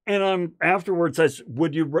 And afterwards, I said,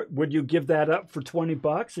 would you give that up for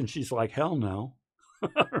 $20? And she's like, hell no.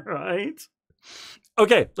 Right?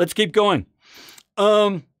 Okay, let's keep going.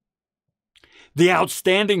 The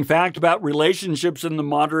outstanding fact about relationships in the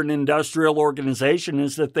modern industrial organization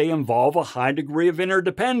is that they involve a high degree of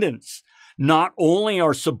interdependence. Not only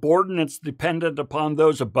are subordinates dependent upon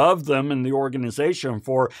those above them in the organization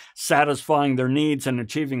for satisfying their needs and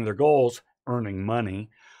achieving their goals, earning money,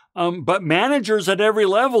 but managers at every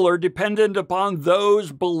level are dependent upon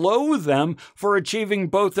those below them for achieving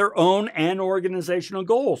both their own and organizational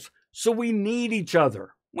goals. So we need each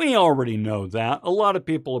other. We already know that. A lot of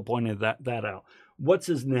people have pointed that out. What's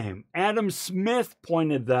his name? Adam Smith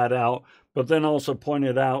pointed that out, but then also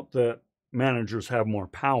pointed out that managers have more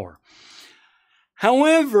power.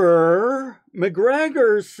 However,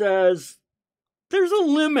 McGregor says there's a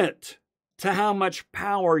limit to how much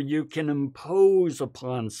power you can impose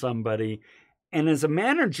upon somebody. And as a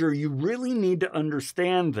manager, you really need to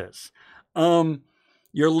understand this.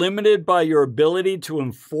 You're limited by your ability to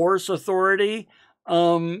enforce authority.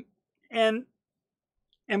 And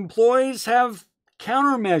employees have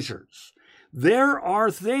countermeasures. There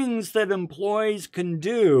are things that employees can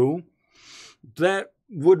do that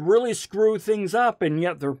would really screw things up, and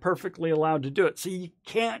yet they're perfectly allowed to do it. So you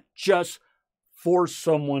can't just force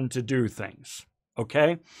someone to do things,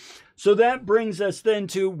 okay? So that brings us then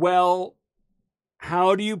to, well,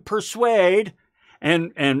 how do you persuade?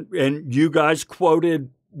 And you guys quoted,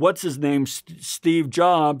 what's his name, Steve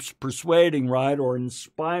Jobs, persuading, right, or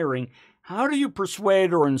inspiring. How do you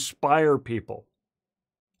persuade or inspire people?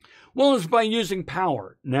 Well, it's by using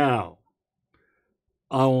power. Now,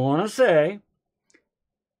 I want to say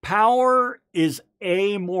power is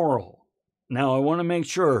amoral. Now, I want to make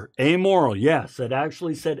sure, amoral, yes, it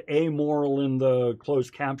actually said amoral in the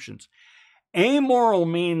closed captions. Amoral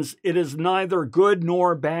means it is neither good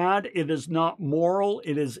nor bad. It is not moral.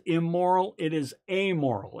 It is immoral. It is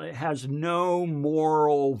amoral. It has no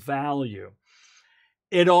moral value.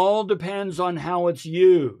 It all depends on how it's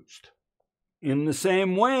used. In the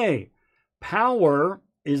same way, power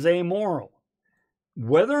is amoral.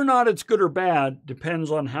 Whether or not it's good or bad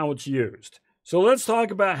depends on how it's used. So let's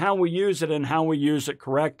talk about how we use it and how we use it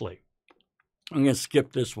correctly. I'm going to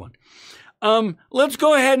skip this one. Let's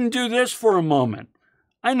go ahead and do this for a moment.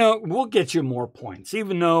 I know we'll get you more points,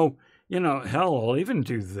 even though, hell, I'll even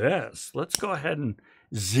do this. Let's go ahead and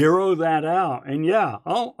zero that out. And yeah,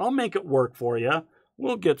 I'll make it work for you.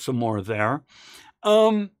 We'll get some more there.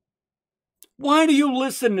 Why do you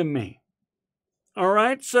listen to me? All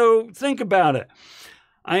right, so think about it.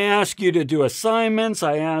 I ask you to do assignments.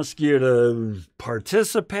 I ask you to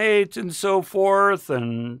participate and so forth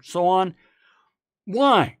and so on.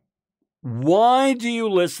 Why? Why do you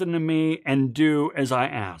listen to me and do as I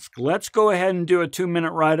ask? Let's go ahead and do a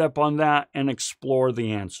 2-minute write-up on that and explore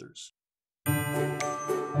the answers.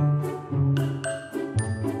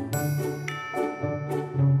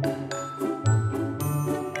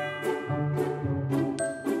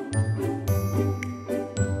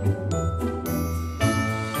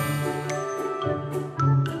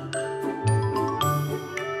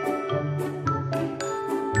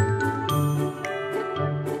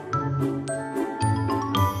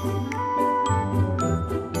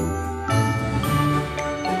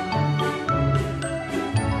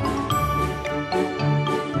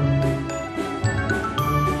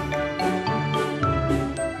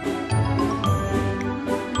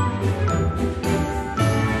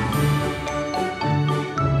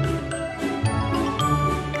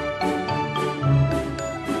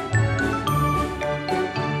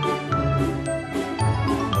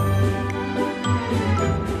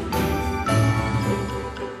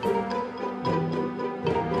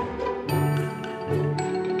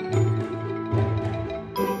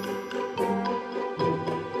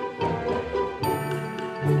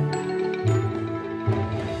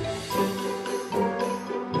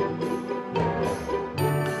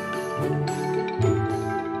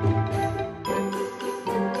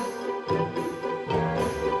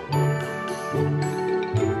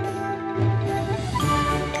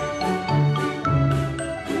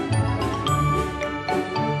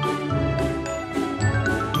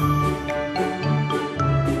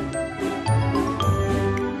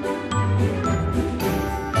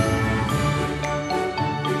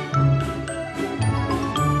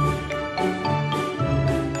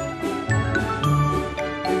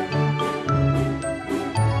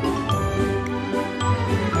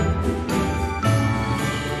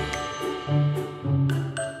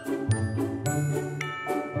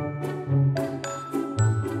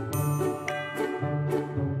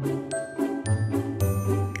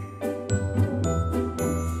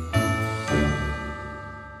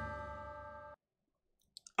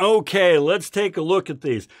 Okay, let's take a look at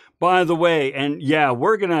these. By the way, and yeah,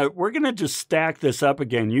 we're gonna just stack this up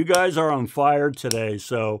again. You guys are on fire today,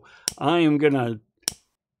 so I am gonna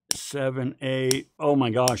 7, 8. Oh my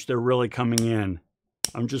gosh, they're really coming in.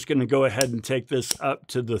 I'm just gonna go ahead and take this up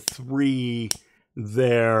to the 3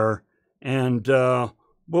 there, and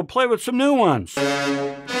we'll play with some new ones.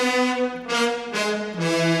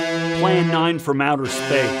 Plan 9 from outer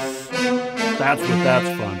space. That's what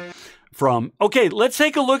that's from. Okay, let's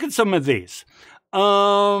take a look at some of these.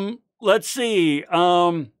 Let's see.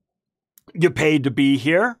 You're paid to be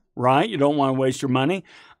here, right? You don't want to waste your money.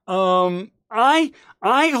 I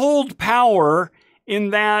hold power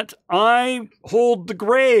in that I hold the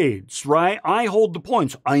grades, right? I hold the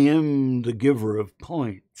points. I am the giver of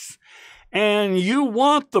points. And you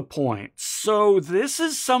want the points. So this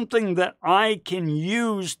is something that I can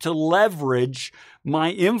use to leverage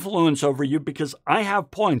my influence over you because I have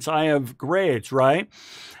points. I have grades, right?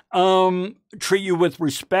 Treat you with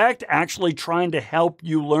respect, actually trying to help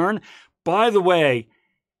you learn. By the way,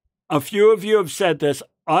 a few of you have said this.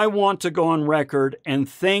 I want to go on record and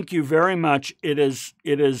thank you very much. It is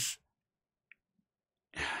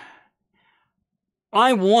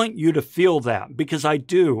I want you to feel that because I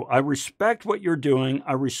do. I respect what you're doing.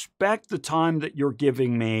 I respect the time that you're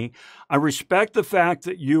giving me. I respect the fact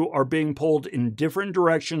that you are being pulled in different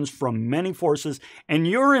directions from many forces and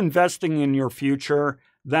you're investing in your future.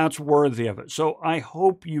 That's worthy of it. So I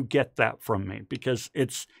hope you get that from me because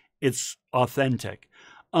it's authentic.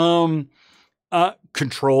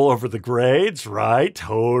 Control over the grades, right?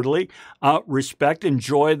 Totally. Respect,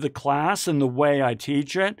 enjoy the class and the way I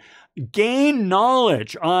teach it. Gain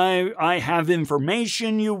knowledge. I have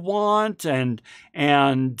information you want, and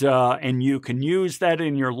you can use that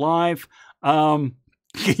in your life. You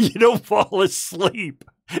don't fall asleep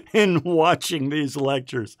in watching these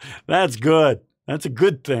lectures. That's good. That's a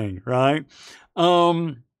good thing, right?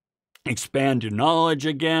 Expand your knowledge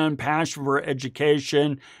again, passion for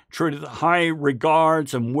education, true to the high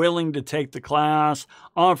regards, and willing to take the class,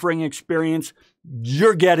 offering experience.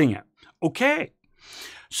 You're getting it. Okay.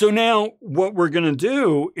 So now what we're going to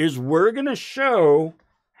do is we're going to show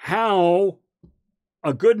how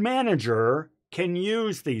a good manager can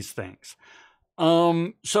use these things.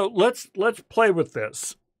 So let's play with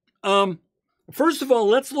this. First of all,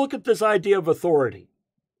 let's look at this idea of authority.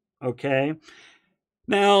 Okay.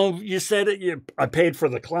 Now, you said it, I paid for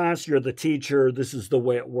the class, you're the teacher, this is the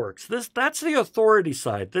way it works. That's the authority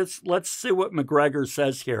side. Let's see what McGregor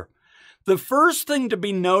says here. The first thing to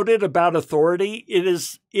be noted about authority, it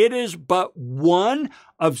is but one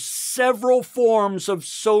of several forms of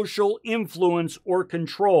social influence or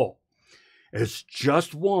control. It's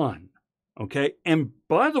just one, okay? And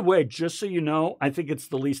by the way, just so you know, I think it's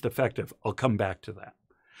the least effective. I'll come back to that.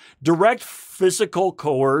 Direct physical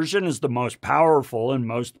coercion is the most powerful and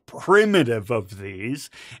most primitive of these.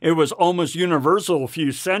 It was almost universal a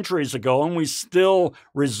few centuries ago, and we still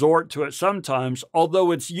resort to it sometimes,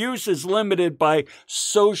 although its use is limited by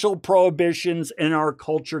social prohibitions in our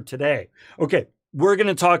culture today. Okay, we're going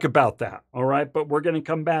to talk about that, all right? But we're going to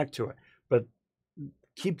come back to it. But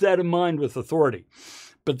keep that in mind with authority.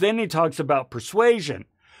 But then he talks about persuasion.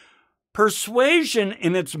 Persuasion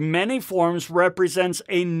in its many forms represents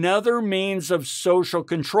another means of social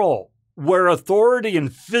control. Where authority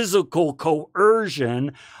and physical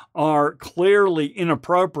coercion are clearly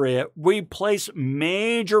inappropriate, we place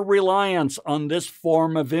major reliance on this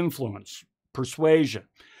form of influence, persuasion.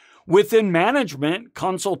 Within management,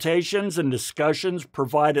 consultations and discussions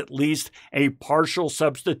provide at least a partial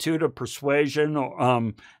substitution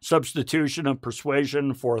of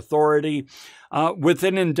persuasion for authority.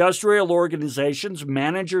 Within industrial organizations,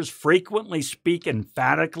 managers frequently speak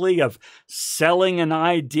emphatically of selling an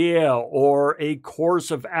idea or a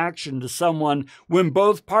course of action to someone when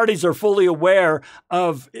both parties are fully aware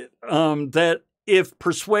of that. If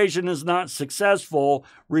persuasion is not successful,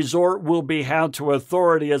 resort will be had to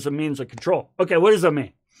authority as a means of control. Okay, what does that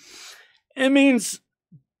mean? It means,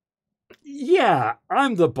 yeah,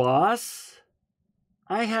 I'm the boss.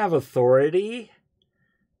 I have authority.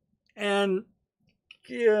 And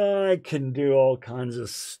yeah, I can do all kinds of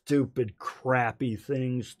stupid, crappy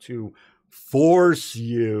things to force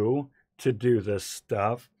you to do this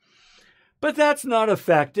stuff. But that's not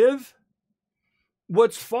effective.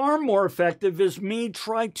 What's far more effective is me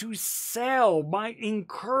try to sell,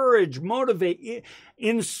 encourage, motivate,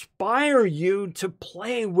 inspire you to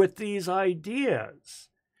play with these ideas.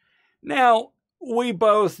 Now, we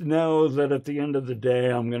both know that at the end of the day,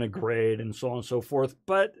 I'm going to grade and so on and so forth,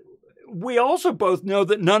 but we also both know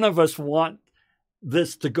that none of us want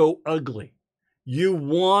this to go ugly. You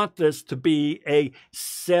want this to be a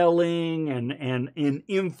selling and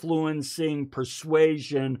influencing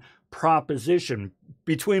persuasion proposition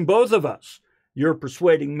between both of us. You're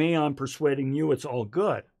persuading me, I'm persuading you, it's all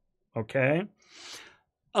good. Okay?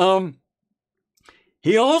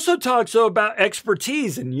 He also talks about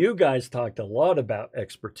expertise, and you guys talked a lot about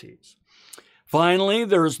expertise. Finally,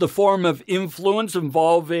 there's the form of influence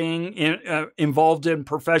involved in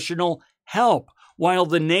professional help. While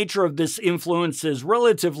the nature of this influence is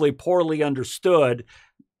relatively poorly understood,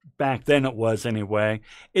 back then it was anyway,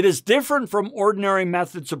 it is different from ordinary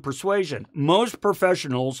methods of persuasion. Most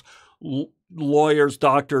professionals, lawyers,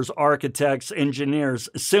 doctors, architects, engineers,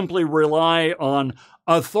 simply rely on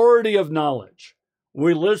authority of knowledge.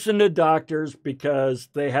 We listen to doctors because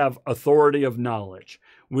they have authority of knowledge.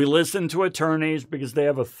 We listen to attorneys because they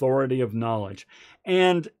have authority of knowledge.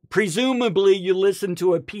 And presumably you listen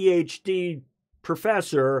to a PhD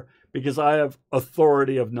professor because I have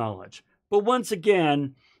authority of knowledge. But once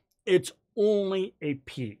again, it's only a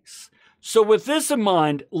piece. So with this in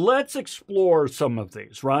mind, let's explore some of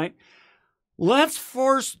these, right? Let's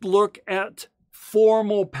first look at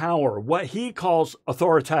formal power, what he calls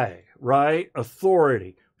authority, right?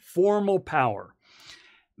 Authority, formal power.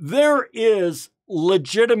 There is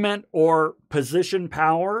legitimate or position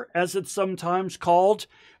power, as it's sometimes called,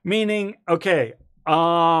 meaning, okay,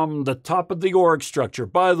 the top of the org structure.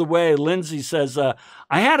 By the way, Lindsay says, I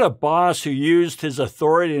had a boss who used his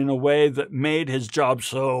authority in a way that made his job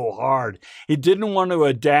so hard. He didn't want to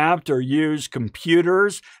adapt or use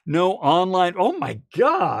computers, no online, oh my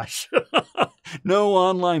gosh, no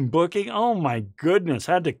online booking. Oh my goodness,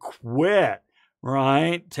 had to quit,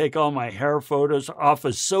 right? Take all my hair photos off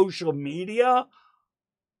of social media.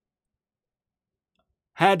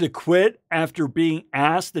 Had to quit after being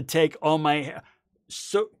asked to take all my hair.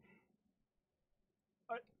 So,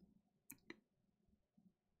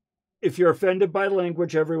 if you're offended by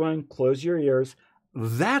language, everyone, close your ears.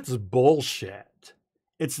 That's bullshit.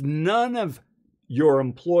 It's none of your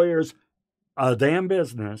employer's damn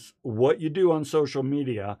business what you do on social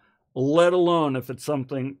media, let alone if it's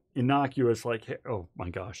something innocuous like, oh my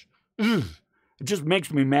gosh. It just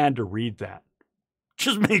makes me mad to read that.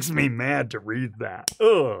 Just makes me mad to read that.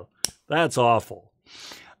 Ugh, that's awful.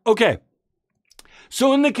 Okay.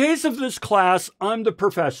 So in the case of this class, I'm the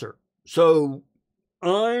professor. So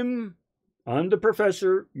I'm the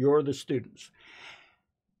professor, you're the students.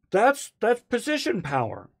 That's position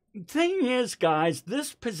power. Thing is, guys,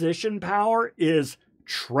 this position power is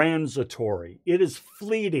transitory. It is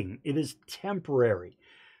fleeting. It is temporary.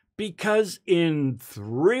 Because in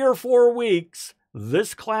 3 or 4 weeks,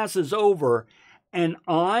 this class is over and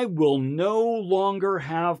I will no longer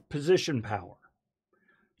have position power.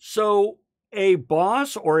 So a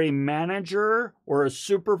boss or a manager or a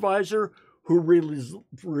supervisor who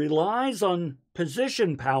relies on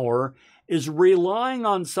position power is relying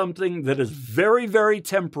on something that is very, very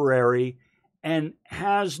temporary and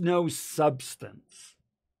has no substance.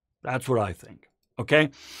 That's what I think. Okay?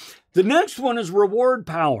 The next one is reward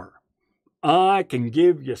power. I can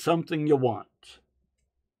give you something you want.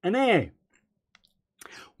 An A.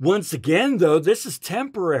 Once again, though, this is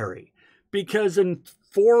temporary because in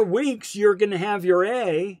 4 weeks, you're going to have your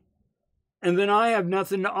A, and then I have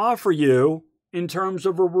nothing to offer you in terms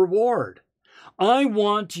of a reward. I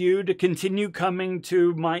want you to continue coming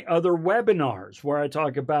to my other webinars where I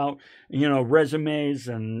talk about, resumes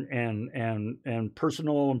and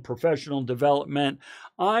personal and professional development.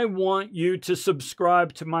 I want you to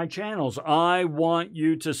subscribe to my channels. I want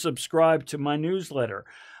you to subscribe to my newsletter.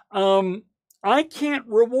 I can't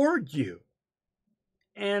reward you.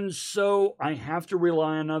 And so I have to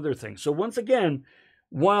rely on other things. So once again,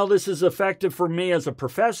 while this is effective for me as a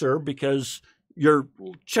professor, because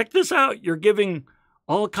check this out, you're giving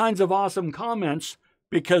all kinds of awesome comments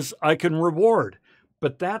because I can reward.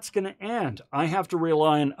 But that's going to end. I have to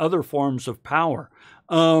rely on other forms of power.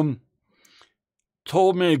 Told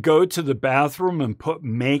me to go to the bathroom and put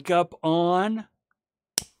makeup on.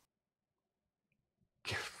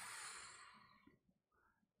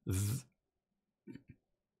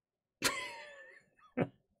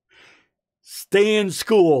 Stay in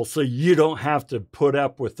school so you don't have to put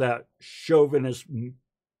up with that chauvinist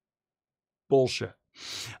bullshit.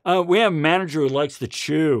 We have a manager who likes to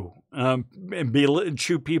chew, and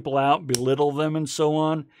chew people out, belittle them, and so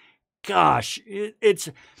on. Gosh,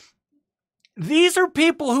 these are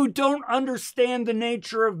people who don't understand the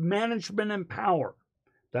nature of management and power.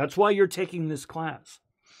 That's why you're taking this class.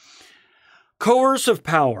 Coercive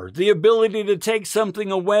power, the ability to take something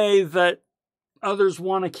away that others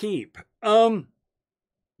want to keep.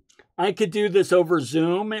 I could do this over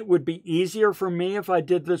Zoom. It would be easier for me if I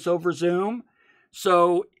did this over Zoom.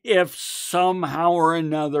 So if somehow or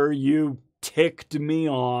another you ticked me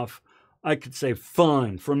off, I could say,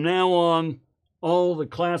 fine, from now on, all the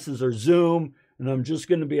classes are Zoom, and I'm just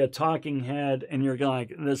going to be a talking head, and you're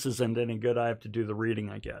like, this isn't any good. I have to do the reading,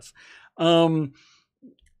 I guess.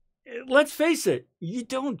 Let's face it, you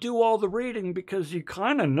don't do all the reading because you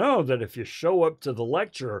kind of know that if you show up to the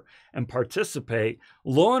lecture and participate,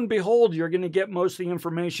 lo and behold, you're going to get most of the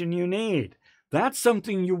information you need. That's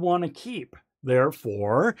something you want to keep.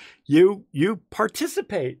 Therefore, you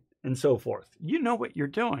participate and so forth. You know what you're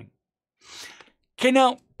doing. Okay,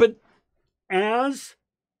 now, but as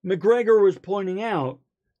McGregor was pointing out,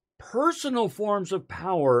 personal forms of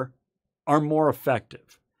power are more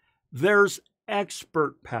effective. There's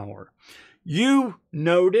expert power. You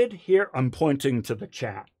noted here, I'm pointing to the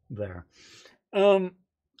chat there. I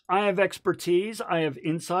have expertise, I have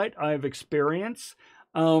insight, I have experience.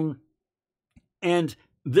 And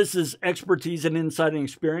this is expertise and insight and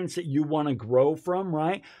experience that you want to grow from,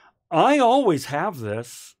 right? I always have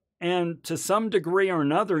this. And to some degree or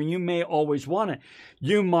another, you may always want it.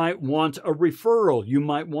 You might want a referral. You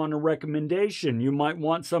might want a recommendation. You might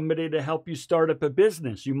want somebody to help you start up a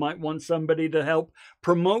business. You might want somebody to help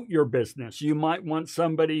promote your business. You might want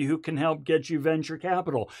somebody who can help get you venture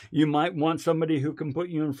capital. You might want somebody who can put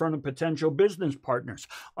you in front of potential business partners.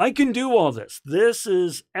 I can do all this. This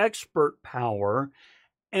is expert power,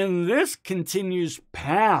 and this continues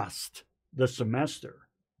past the semester.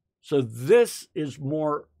 So this is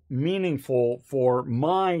more meaningful for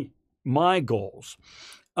my goals.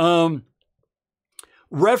 Referent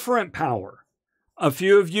power. A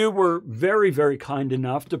few of you were very, very kind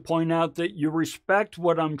enough to point out that you respect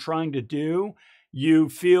what I'm trying to do. You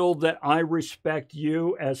feel that I respect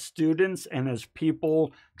you as students and as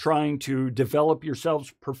people trying to develop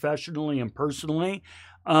yourselves professionally and personally,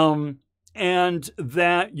 and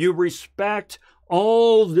that you respect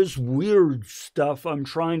all this weird stuff I'm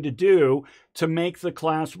trying to do to make the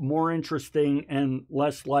class more interesting and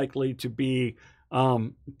less likely to be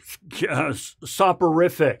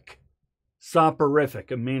soporific.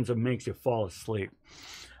 Soporific. It means it makes you fall asleep.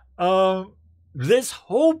 This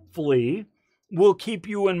hopefully will keep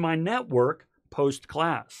you in my network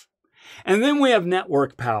post-class. And then we have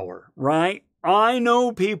network power, right? I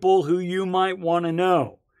know people who you might want to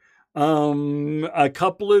know. A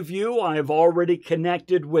couple of you, I've already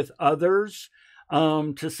connected with others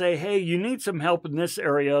to say, hey, you need some help in this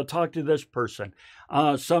area. Talk to this person.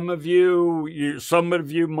 Some of you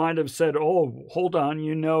might have said, oh, hold on,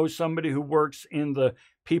 you know somebody who works in the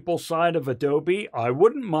people side of Adobe. I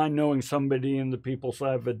wouldn't mind knowing somebody in the people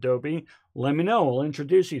side of Adobe. Let me know. I'll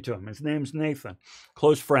introduce you to him. His name's Nathan,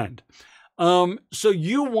 close friend. So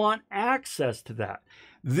you want access to that.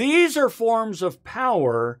 These are forms of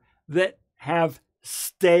power that have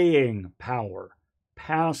staying power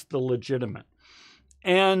past the legitimate.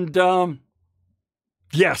 And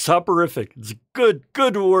yeah, soporific. It's a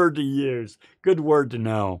good word to use. Good word to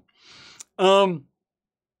know. Gosh,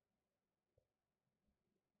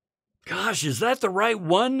 is that the right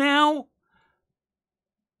one now?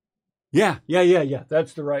 Yeah.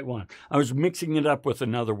 That's the right one. I was mixing it up with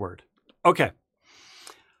another word. Okay.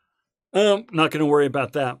 Not going to worry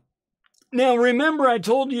about that. Now, remember, I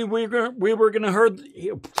told you we were going to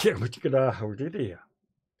hear.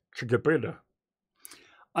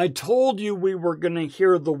 I told you we were going to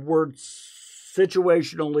hear the word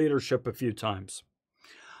situational leadership a few times.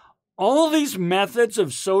 All these methods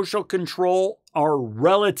of social control are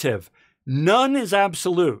relative. None is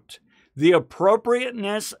absolute. The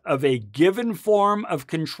appropriateness of a given form of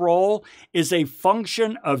control is a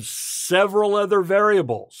function of several other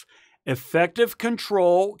variables. Effective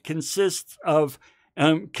control consists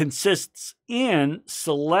in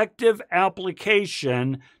selective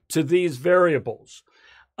application to these variables.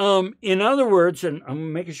 In other words, and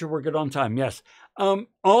I'm making sure we're good on time, yes,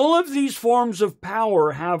 all of these forms of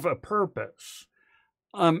power have a purpose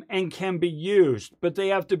and can be used, but they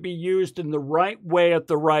have to be used in the right way at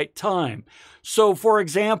the right time. So, for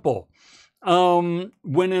example,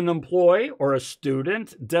 when an employee or a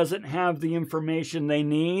student doesn't have the information they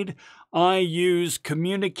need, I use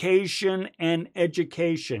communication and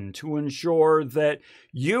education to ensure that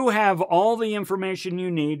you have all the information you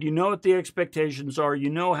need, you know what the expectations are, you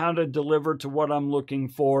know how to deliver to what I'm looking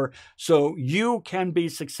for, so you can be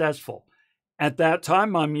successful. At that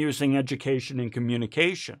time, I'm using education and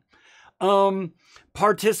communication.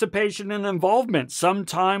 Participation and involvement.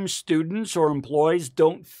 Sometimes students or employees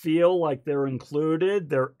don't feel like they're included,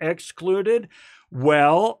 they're excluded.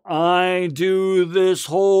 Well, I do this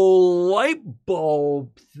whole light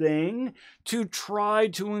bulb thing to try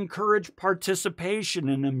to encourage participation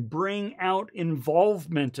and bring out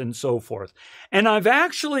involvement and so forth. And I've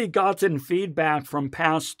actually gotten feedback from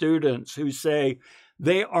past students who say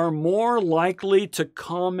they are more likely to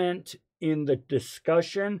comment in the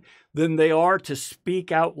discussion than they are to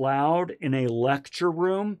speak out loud in a lecture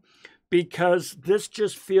room, because this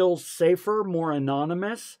just feels safer, more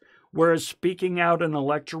anonymous. Whereas speaking out in a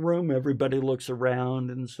lecture room, everybody looks around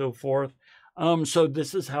and so forth. So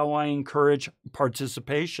this is how I encourage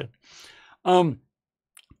participation. When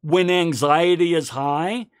anxiety is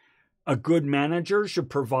high, a good manager should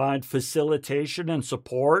provide facilitation and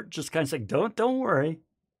support. Just kind of say, don't worry,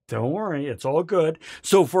 it's all good.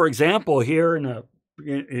 So for example, here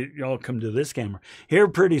y'all come to this camera. Here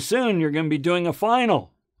pretty soon, you're going to be doing a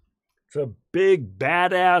final. It's a big,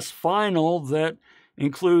 badass final that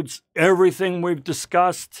includes everything we've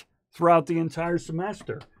discussed throughout the entire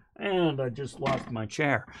semester. And I just lost my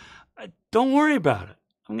chair. Don't worry about it.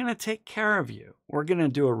 I'm going to take care of you. We're going to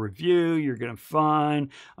do a review. You're going to fine.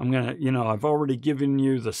 I'm going to, I've already given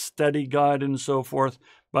you the study guide and so forth.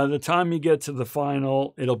 By the time you get to the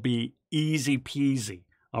final, it'll be easy peasy.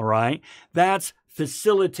 All right. That's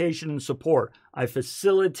facilitation and support. I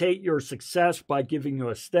facilitate your success by giving you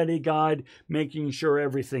a study guide, making sure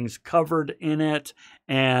everything's covered in it,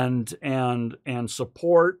 and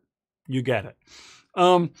support. You get it.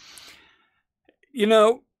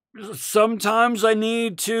 Sometimes I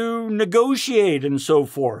need to negotiate and so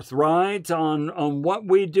forth, right? On what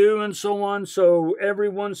we do and so on. So every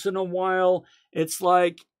once in a while, it's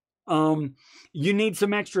like, you need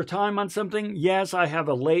some extra time on something. Yes, I have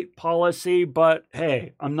a late policy, but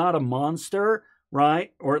hey, I'm not a monster,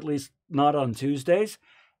 right? Or at least not on Tuesdays.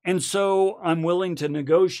 And so I'm willing to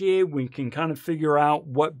negotiate. We can kind of figure out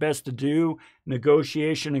what best to do,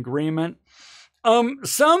 negotiation agreement.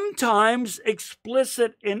 Sometimes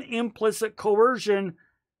explicit and implicit coercion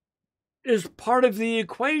is part of the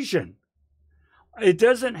equation. It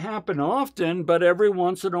doesn't happen often, but every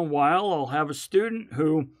once in a while, I'll have a student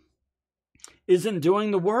who isn't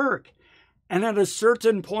doing the work. And at a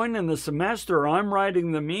certain point in the semester, I'm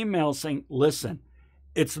writing them emails saying, listen,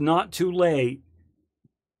 it's not too late.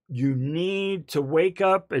 You need to wake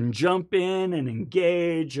up and jump in and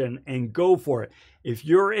engage and go for it. If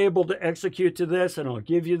you're able to execute to this, and I'll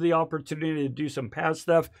give you the opportunity to do some past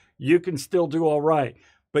stuff, you can still do all right.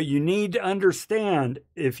 But you need to understand,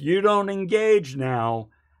 if you don't engage now,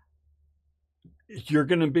 you're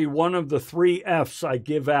going to be one of the 3 F's I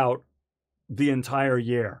give out the entire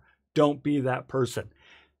year. Don't be that person.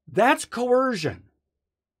 That's coercion.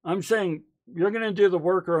 I'm saying you're going to do the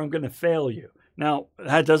work or I'm going to fail you. Now,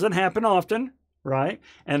 that doesn't happen often, right?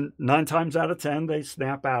 And 9 times out of 10, they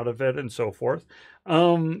snap out of it and so forth.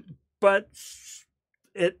 But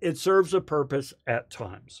it serves a purpose at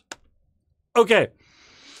times. Okay.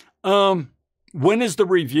 When is the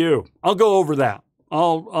review? I'll go over that.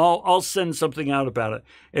 I'll send something out about it.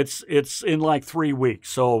 It's in like 3 weeks.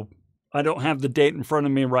 So I don't have the date in front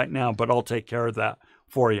of me right now, but I'll take care of that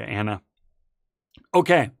for you, Anna.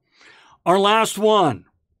 Okay. Our last one,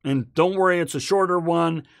 and don't worry, it's a shorter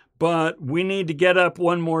one, but we need to get up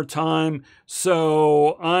one more time.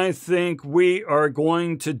 So I think we are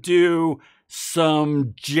going to do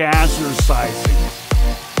some jazzercising.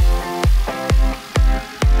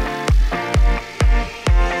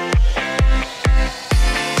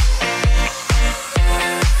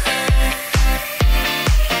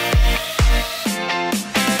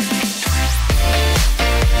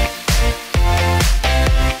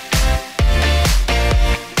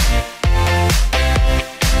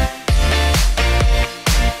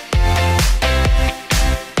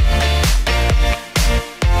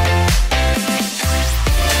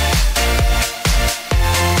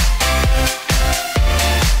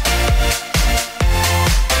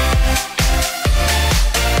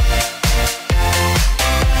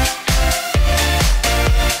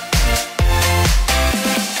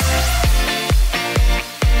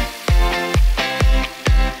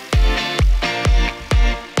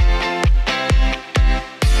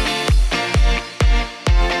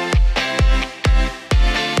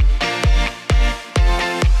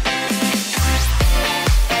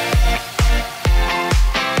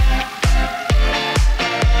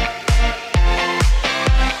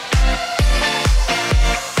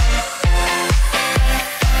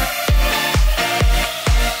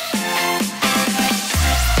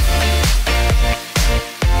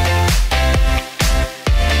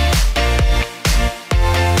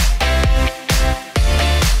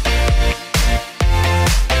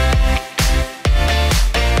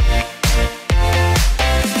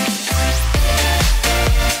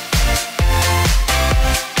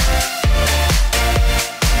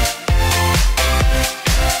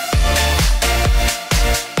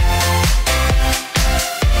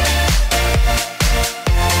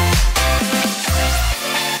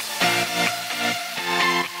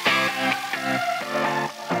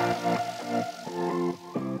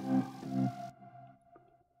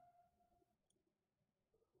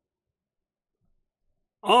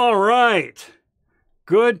 All right.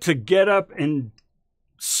 Good to get up and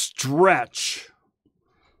stretch.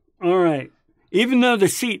 All right. Even though the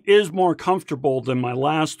seat is more comfortable than my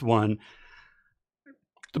last one,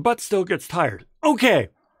 the butt still gets tired. Okay.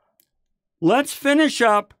 Let's finish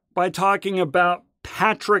up by talking about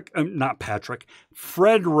Frederick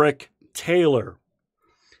Taylor.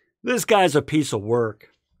 This guy's a piece of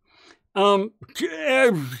work.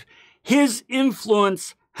 His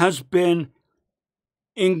influence has been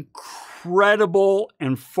incredible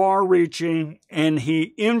and far-reaching, and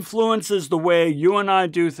he influences the way you and I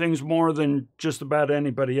do things more than just about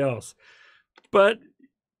anybody else. But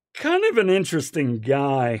kind of an interesting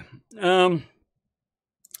guy.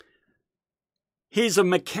 He's a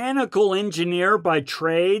mechanical engineer by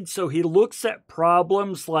trade, so he looks at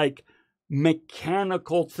problems like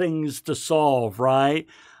mechanical things to solve, right?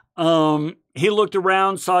 He looked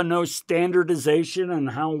around, saw no standardization on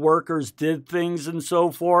how workers did things and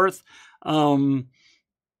so forth.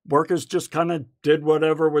 Workers just kind of did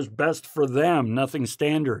whatever was best for them, nothing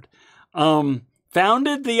standard.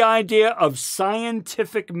 Founded the idea of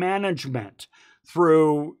scientific management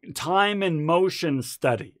through time and motion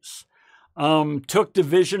studies. Took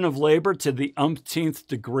division of labor to the umpteenth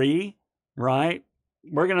degree, right?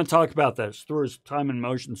 We're going to talk about this through his time and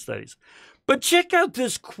motion studies. But check out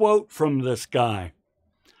this quote from this guy.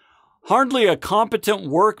 Hardly a competent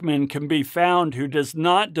workman can be found who does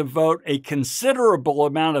not devote a considerable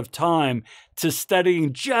amount of time to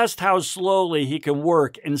studying just how slowly he can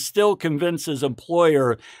work and still convince his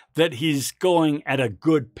employer that he's going at a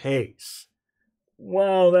good pace.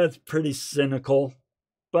 Well, that's pretty cynical,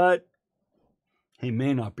 but he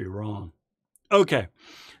may not be wrong. Okay,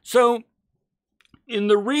 so in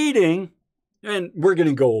the reading, and we're going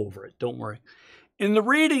to go over it, don't worry. In the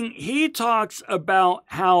reading, he talks about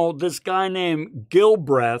how this guy named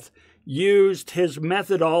Gilbreth used his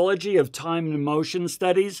methodology of time and motion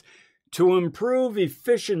studies to improve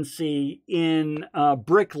efficiency in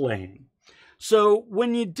bricklaying. So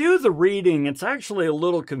when you do the reading, it's actually a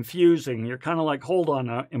little confusing. You're kind of like, hold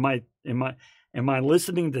on, am I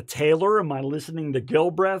listening to Taylor? Am I listening to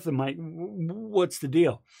Gilbreth? What's the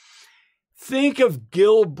deal? Think of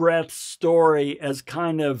Gilbreth's story as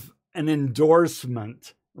kind of an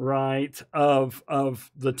endorsement, right, of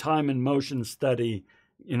the time and motion study,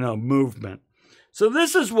 movement. So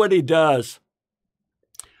this is what he does.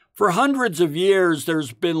 For hundreds of years,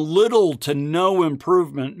 there's been little to no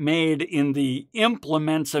improvement made in the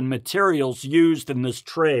implements and materials used in this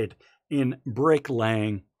trade, in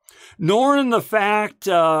bricklaying, nor in the fact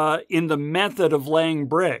in the method of laying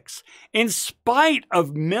bricks. In spite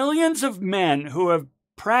of millions of men who have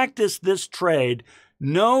practiced this trade,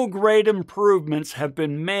 no great improvements have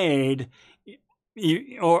been made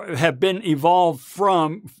or have been evolved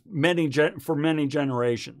for many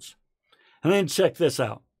generations. And then check this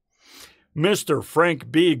out. Mr. Frank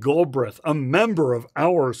B. Gilbreth, a member of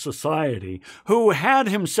our society, who had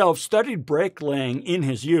himself studied bricklaying in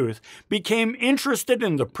his youth, became interested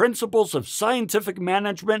in the principles of scientific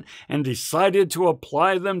management and decided to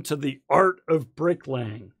apply them to the art of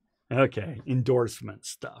bricklaying. Okay, endorsement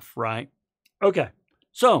stuff, right? Okay,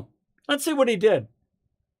 so let's see what he did.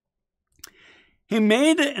 He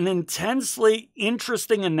made an intensely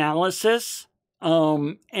interesting analysis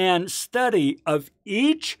and study of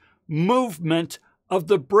each movement of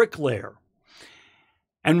the bricklayer,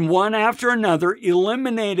 and one after another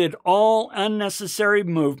eliminated all unnecessary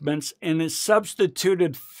movements and is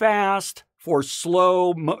substituted fast for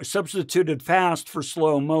slow motions.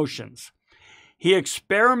 He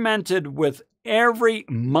experimented with every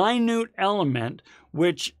minute element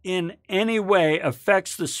which in any way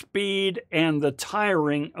affects the speed and the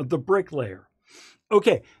tiring of the bricklayer.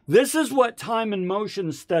 Okay, this is what time and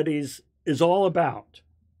motion studies is all about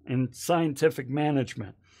in scientific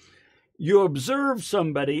management. You observe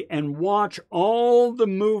somebody and watch all the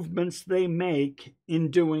movements they make in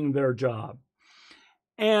doing their job.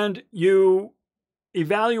 And you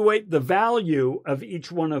evaluate the value of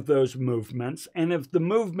each one of those movements. And if the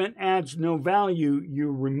movement adds no value,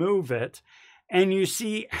 you remove it. And you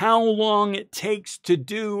see how long it takes to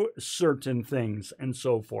do certain things and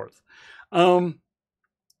so forth.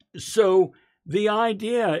 So the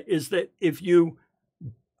idea is that if you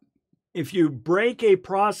break a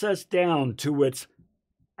process down to its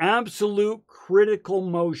absolute critical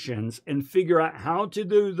motions and figure out how to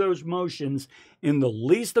do those motions in the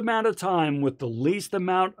least amount of time with the least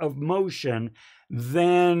amount of motion,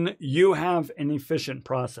 then you have an efficient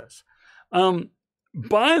process.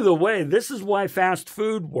 By the way, this is why fast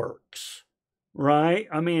food works. right?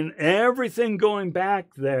 I mean, everything going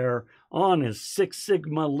back there on is Six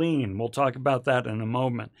Sigma Lean. We'll talk about that in a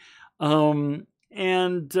moment. And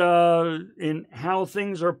in how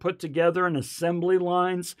things are put together in assembly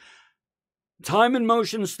lines. Time and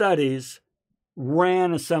motion studies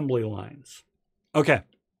ran assembly lines. Okay.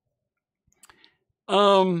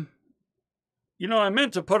 You know, I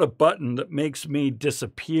meant to put a button that makes me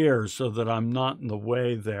disappear so that I'm not in the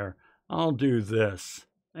way there. I'll do this.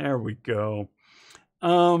 There we go.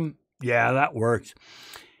 Yeah, that works.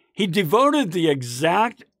 He developed the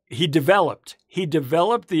exact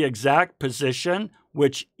position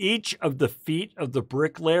which each of the feet of the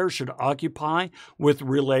bricklayer should occupy with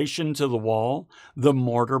relation to the wall, the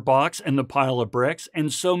mortar box, and the pile of bricks,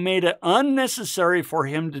 and so made it unnecessary for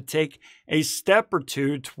him to take a step or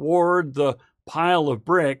two toward the pile of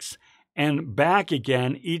bricks and back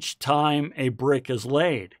again each time a brick is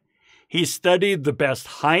laid. He studied the best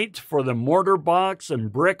height for the mortar box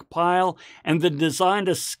and brick pile, and then designed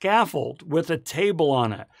a scaffold with a table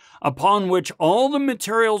on it, upon which all the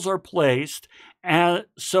materials are placed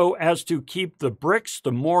so as to keep the bricks,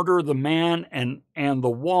 the mortar, the man, and the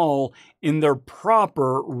wall in their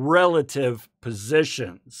proper relative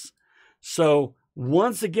positions. So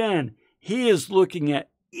once again, he is looking at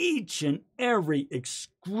each and every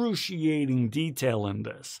excruciating detail in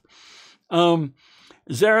this.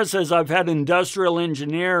 Zara says, I've had industrial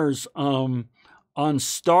engineers on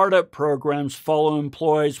startup programs follow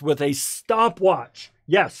employees with a stopwatch.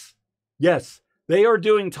 Yes, they are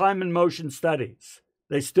doing time and motion studies.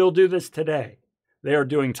 They still do this today. They are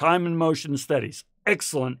doing time and motion studies.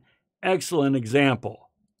 Excellent example.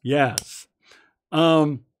 Yes.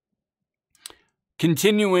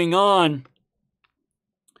 Continuing on,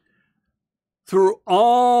 through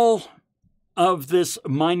all of this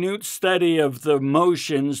minute study of the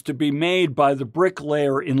motions to be made by the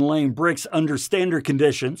bricklayer in laying bricks under standard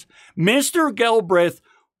conditions, Mr. Galbraith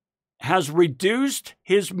has reduced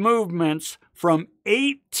his movements from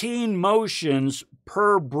 18 motions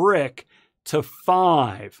per brick to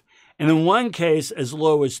 5, and in one case as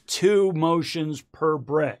low as 2 motions per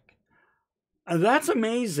brick. That's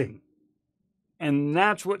amazing. And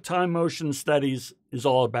that's what time motion studies is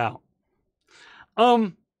all about.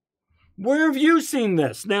 Where have you seen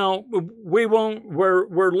this? Now,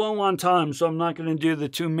 we're low on time, so I'm not going to do the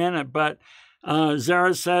 2-minute, but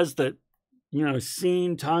Zara says that, you know,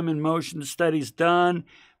 seen time and motion studies done.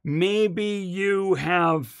 Maybe you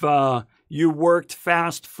have, you worked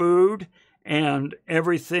fast food and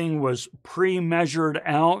everything was pre-measured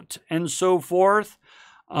out and so forth.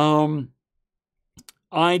 I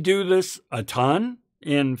do this a ton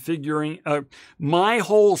in figuring my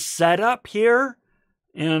whole setup here.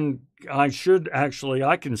 And I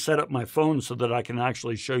can set up my phone so that I can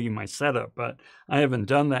actually show you my setup, but I haven't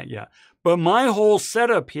done that yet. But my whole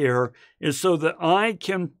setup here is so that I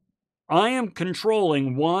am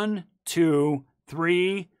controlling 1, 2,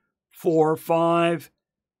 3, 4, 5,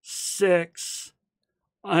 6.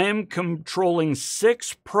 I am controlling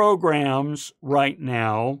 6 programs right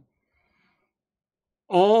now,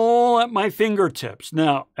 all at my fingertips.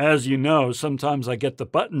 Now, as you know, sometimes I get the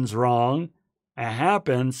buttons wrong. It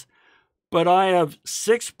happens, but I have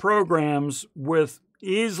 6 programs with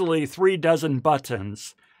easily 3 dozen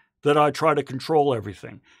buttons that I try to control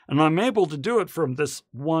everything. And I'm able to do it from this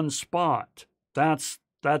one spot. That's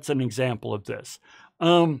an example of this.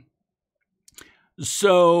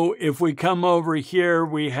 So if we come over here,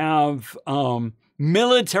 we have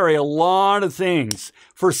military, a lot of things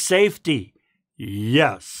for safety.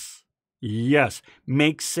 Yes.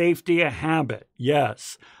 Make safety a habit.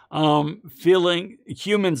 Yes. Feeling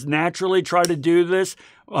humans naturally try to do this,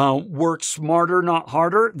 work smarter, not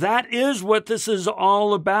harder. That is what this is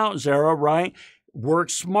all about, Zara, right? Work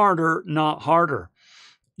smarter, not harder.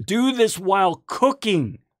 Do this while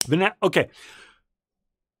cooking. Okay.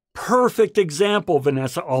 Perfect example,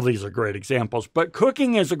 Vanessa. All these are great examples, but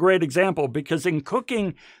cooking is a great example because in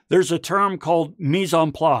cooking, there's a term called mise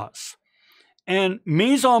en place. And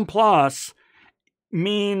mise en place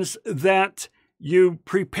means that you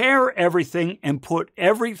prepare everything and put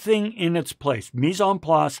everything in its place. Mise en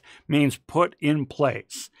place means put in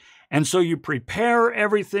place. And so you prepare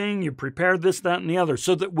everything, you prepare this, that, and the other,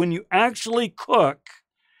 so that when you actually cook,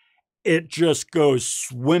 it just goes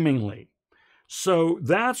swimmingly. So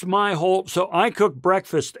that's my whole, so I cook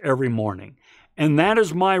breakfast every morning, and that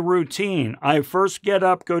is my routine. I first get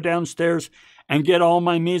up, go downstairs, and get all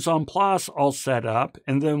my mise en place all set up,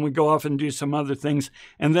 and then we go off and do some other things,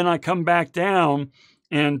 and then I come back down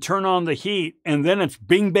and turn on the heat, and then it's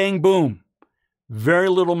bing, bang, boom. Very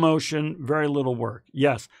little motion, very little work.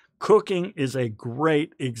 Yes, cooking is a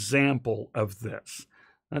great example of this.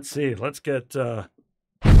 Let's see. Let's get...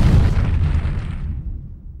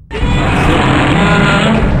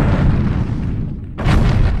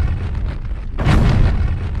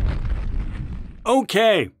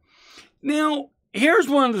 Okay. Now, here's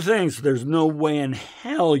one of the things. There's no way in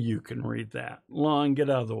hell you can read that. Long, get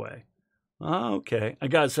out of the way. Okay. I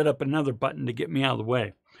got to set up another button to get me out of the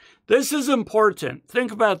way. This is important.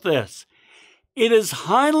 Think about this. It is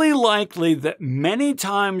highly likely that many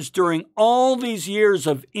times during all these years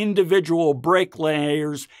of individual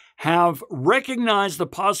bricklayers have recognized the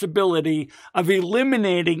possibility of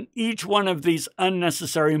eliminating each one of these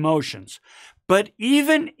unnecessary motions. But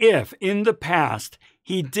even if in the past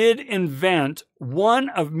he did invent one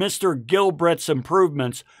of Mr. Gilbrett's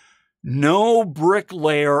improvements, no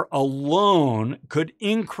bricklayer alone could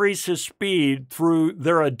increase his speed through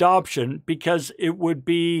their adoption, because it will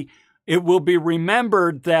be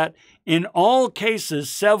remembered that in all cases,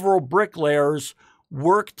 several bricklayers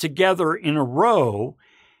work together in a row,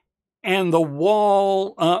 and the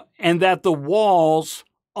walls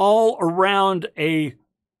all around a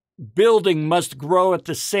building must grow at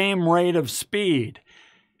the same rate of speed.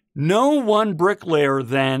 No one bricklayer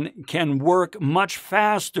then can work much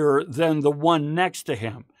faster than the one next to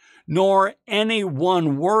him, nor any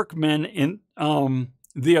one workman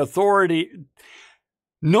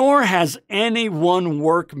nor has any one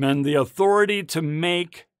workman the authority to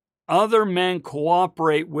make other men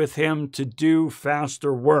cooperate with him to do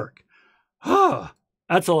faster work.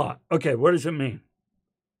 That's a lot. Okay, what does it mean?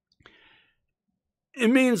 It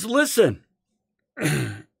means, listen,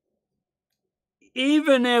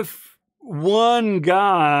 even if one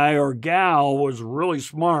guy or gal was really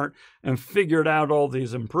smart and figured out all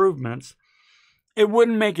these improvements, it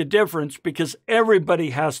wouldn't make a difference, because everybody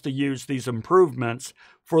has to use these improvements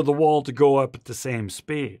for the wall to go up at the same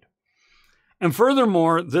speed. And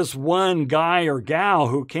furthermore, this one guy or gal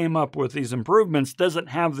who came up with these improvements doesn't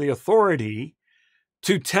have the authority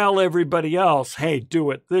to tell everybody else, hey,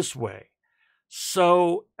 do it this way.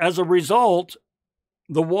 So as a result,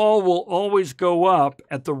 the wall will always go up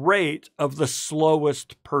at the rate of the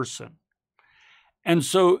slowest person. And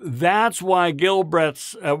so that's why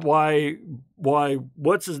Gilbrett's,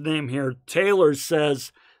 what's his name here? Taylor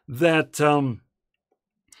says that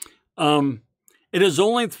it is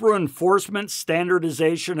only through enforcement,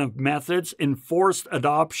 standardization of methods, enforced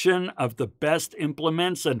adoption of the best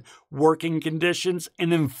implements and working conditions,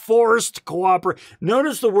 and enforced cooperation.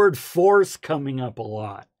 Notice the word force coming up a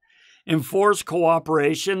lot. Enforced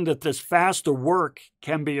cooperation, that this faster work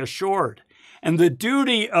can be assured. And the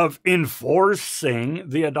duty of enforcing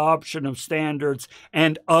the adoption of standards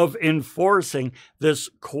and of enforcing this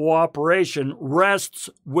cooperation rests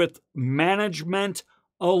with management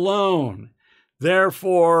alone.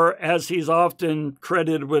 Therefore, as he's often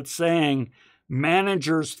credited with saying,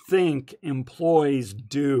 managers think, employees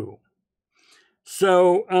do.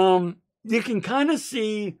 So you can kind of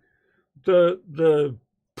see the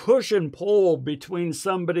push and pull between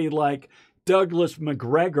somebody like Douglas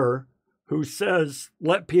McGregor, who says,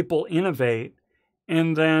 let people innovate,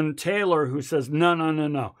 and then Taylor, who says,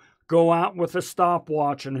 no. Go out with a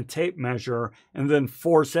stopwatch and a tape measure and then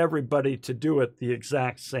force everybody to do it the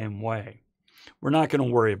exact same way. We're not going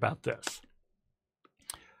to worry about this.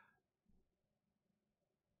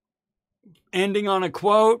 Ending on a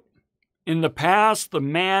quote, in the past, the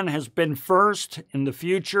man has been first. In the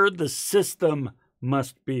future, the system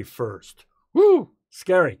must be first. Woo,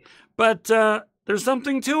 scary. But there's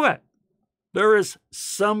something to it. There is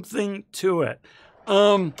something to it.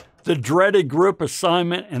 The dreaded group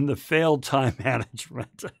assignment and the failed time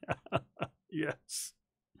management. Yes.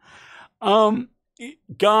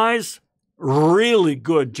 Guys, really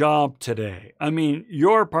good job today. I mean,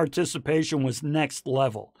 your participation was next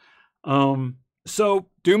level. So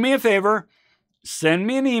do me a favor, send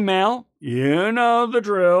me an email. You know the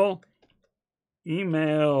drill.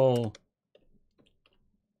 Email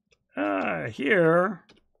here.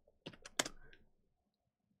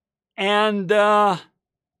 And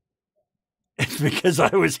it's because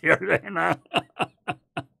I was here.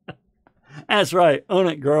 That's right. Own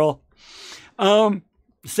it, girl.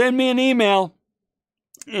 Send me an email,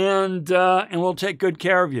 and we'll take good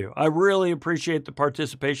care of you. I really appreciate the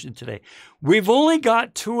participation today. We've only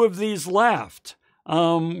got 2 of these left.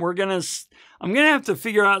 I'm gonna have to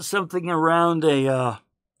figure out something around a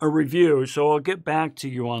review, so I'll get back to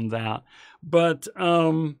you on that. But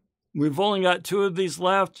we've only got 2 of these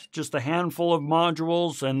left, just a handful of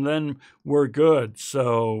modules, and then we're good.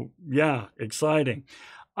 So yeah, exciting.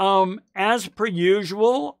 As per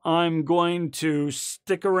usual, I'm going to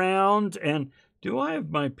stick around and Do I have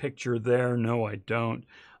my picture there? No, I don't.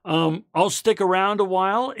 I'll stick around a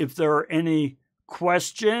while if there are any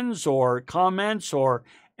questions or comments or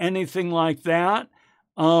anything like that.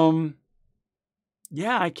 Yeah,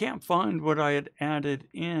 I can't find what I had added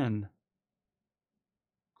in.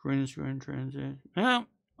 Green screen transit. Yeah.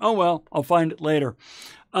 Oh, well, I'll find it later.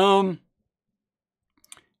 Oh,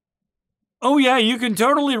 yeah, you can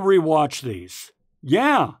totally rewatch these.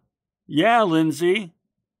 Yeah. Yeah, Lindsay.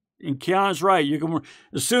 And Kiana's right. You can,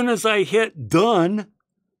 as soon as I hit done,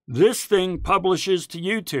 this thing publishes to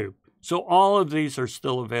YouTube. So all of these are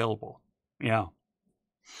still available. Yeah.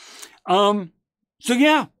 So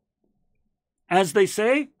yeah, as they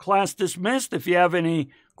say, class dismissed. If you have any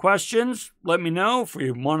questions, let me know. If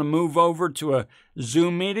you want to move over to a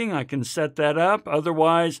Zoom meeting, I can set that up.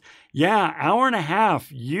 Otherwise, yeah, hour and a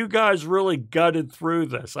half. You guys really gutted through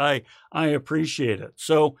this. I appreciate it.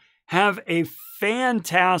 So have a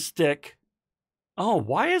fantastic... Oh,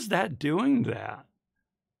 why is that doing that?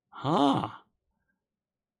 Huh.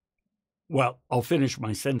 Well, I'll finish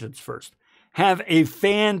my sentence first. Have a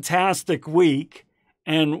fantastic week,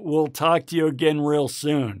 and we'll talk to you again real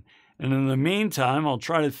soon. And in the meantime, I'll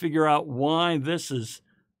try to figure out why this is...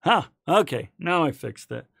 Okay, now I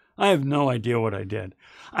fixed it. I have no idea what I did.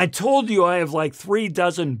 I told you I have like 3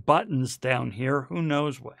 dozen buttons down here. Who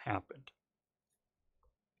knows what happened?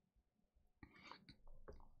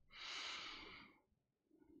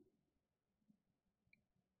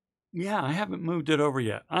 Yeah, I haven't moved it over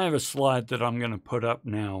yet. I have a slide that I'm going to put up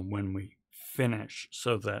now when we finish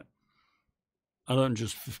so that I don't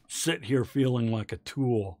just sit here feeling like a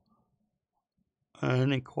tool.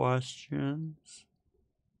 Any questions?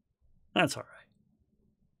 That's all right.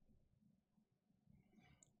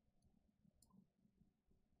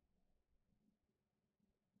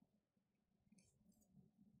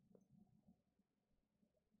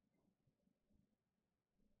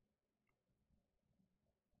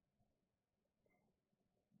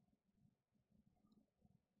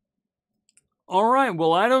 All right,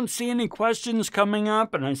 well, I don't see any questions coming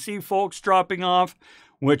up, and I see folks dropping off,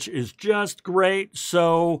 which is just great.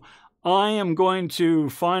 So I am going to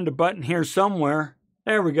find a button here somewhere.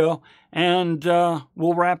 There we go. And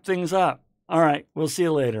we'll wrap things up. All right, we'll see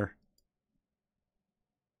you later.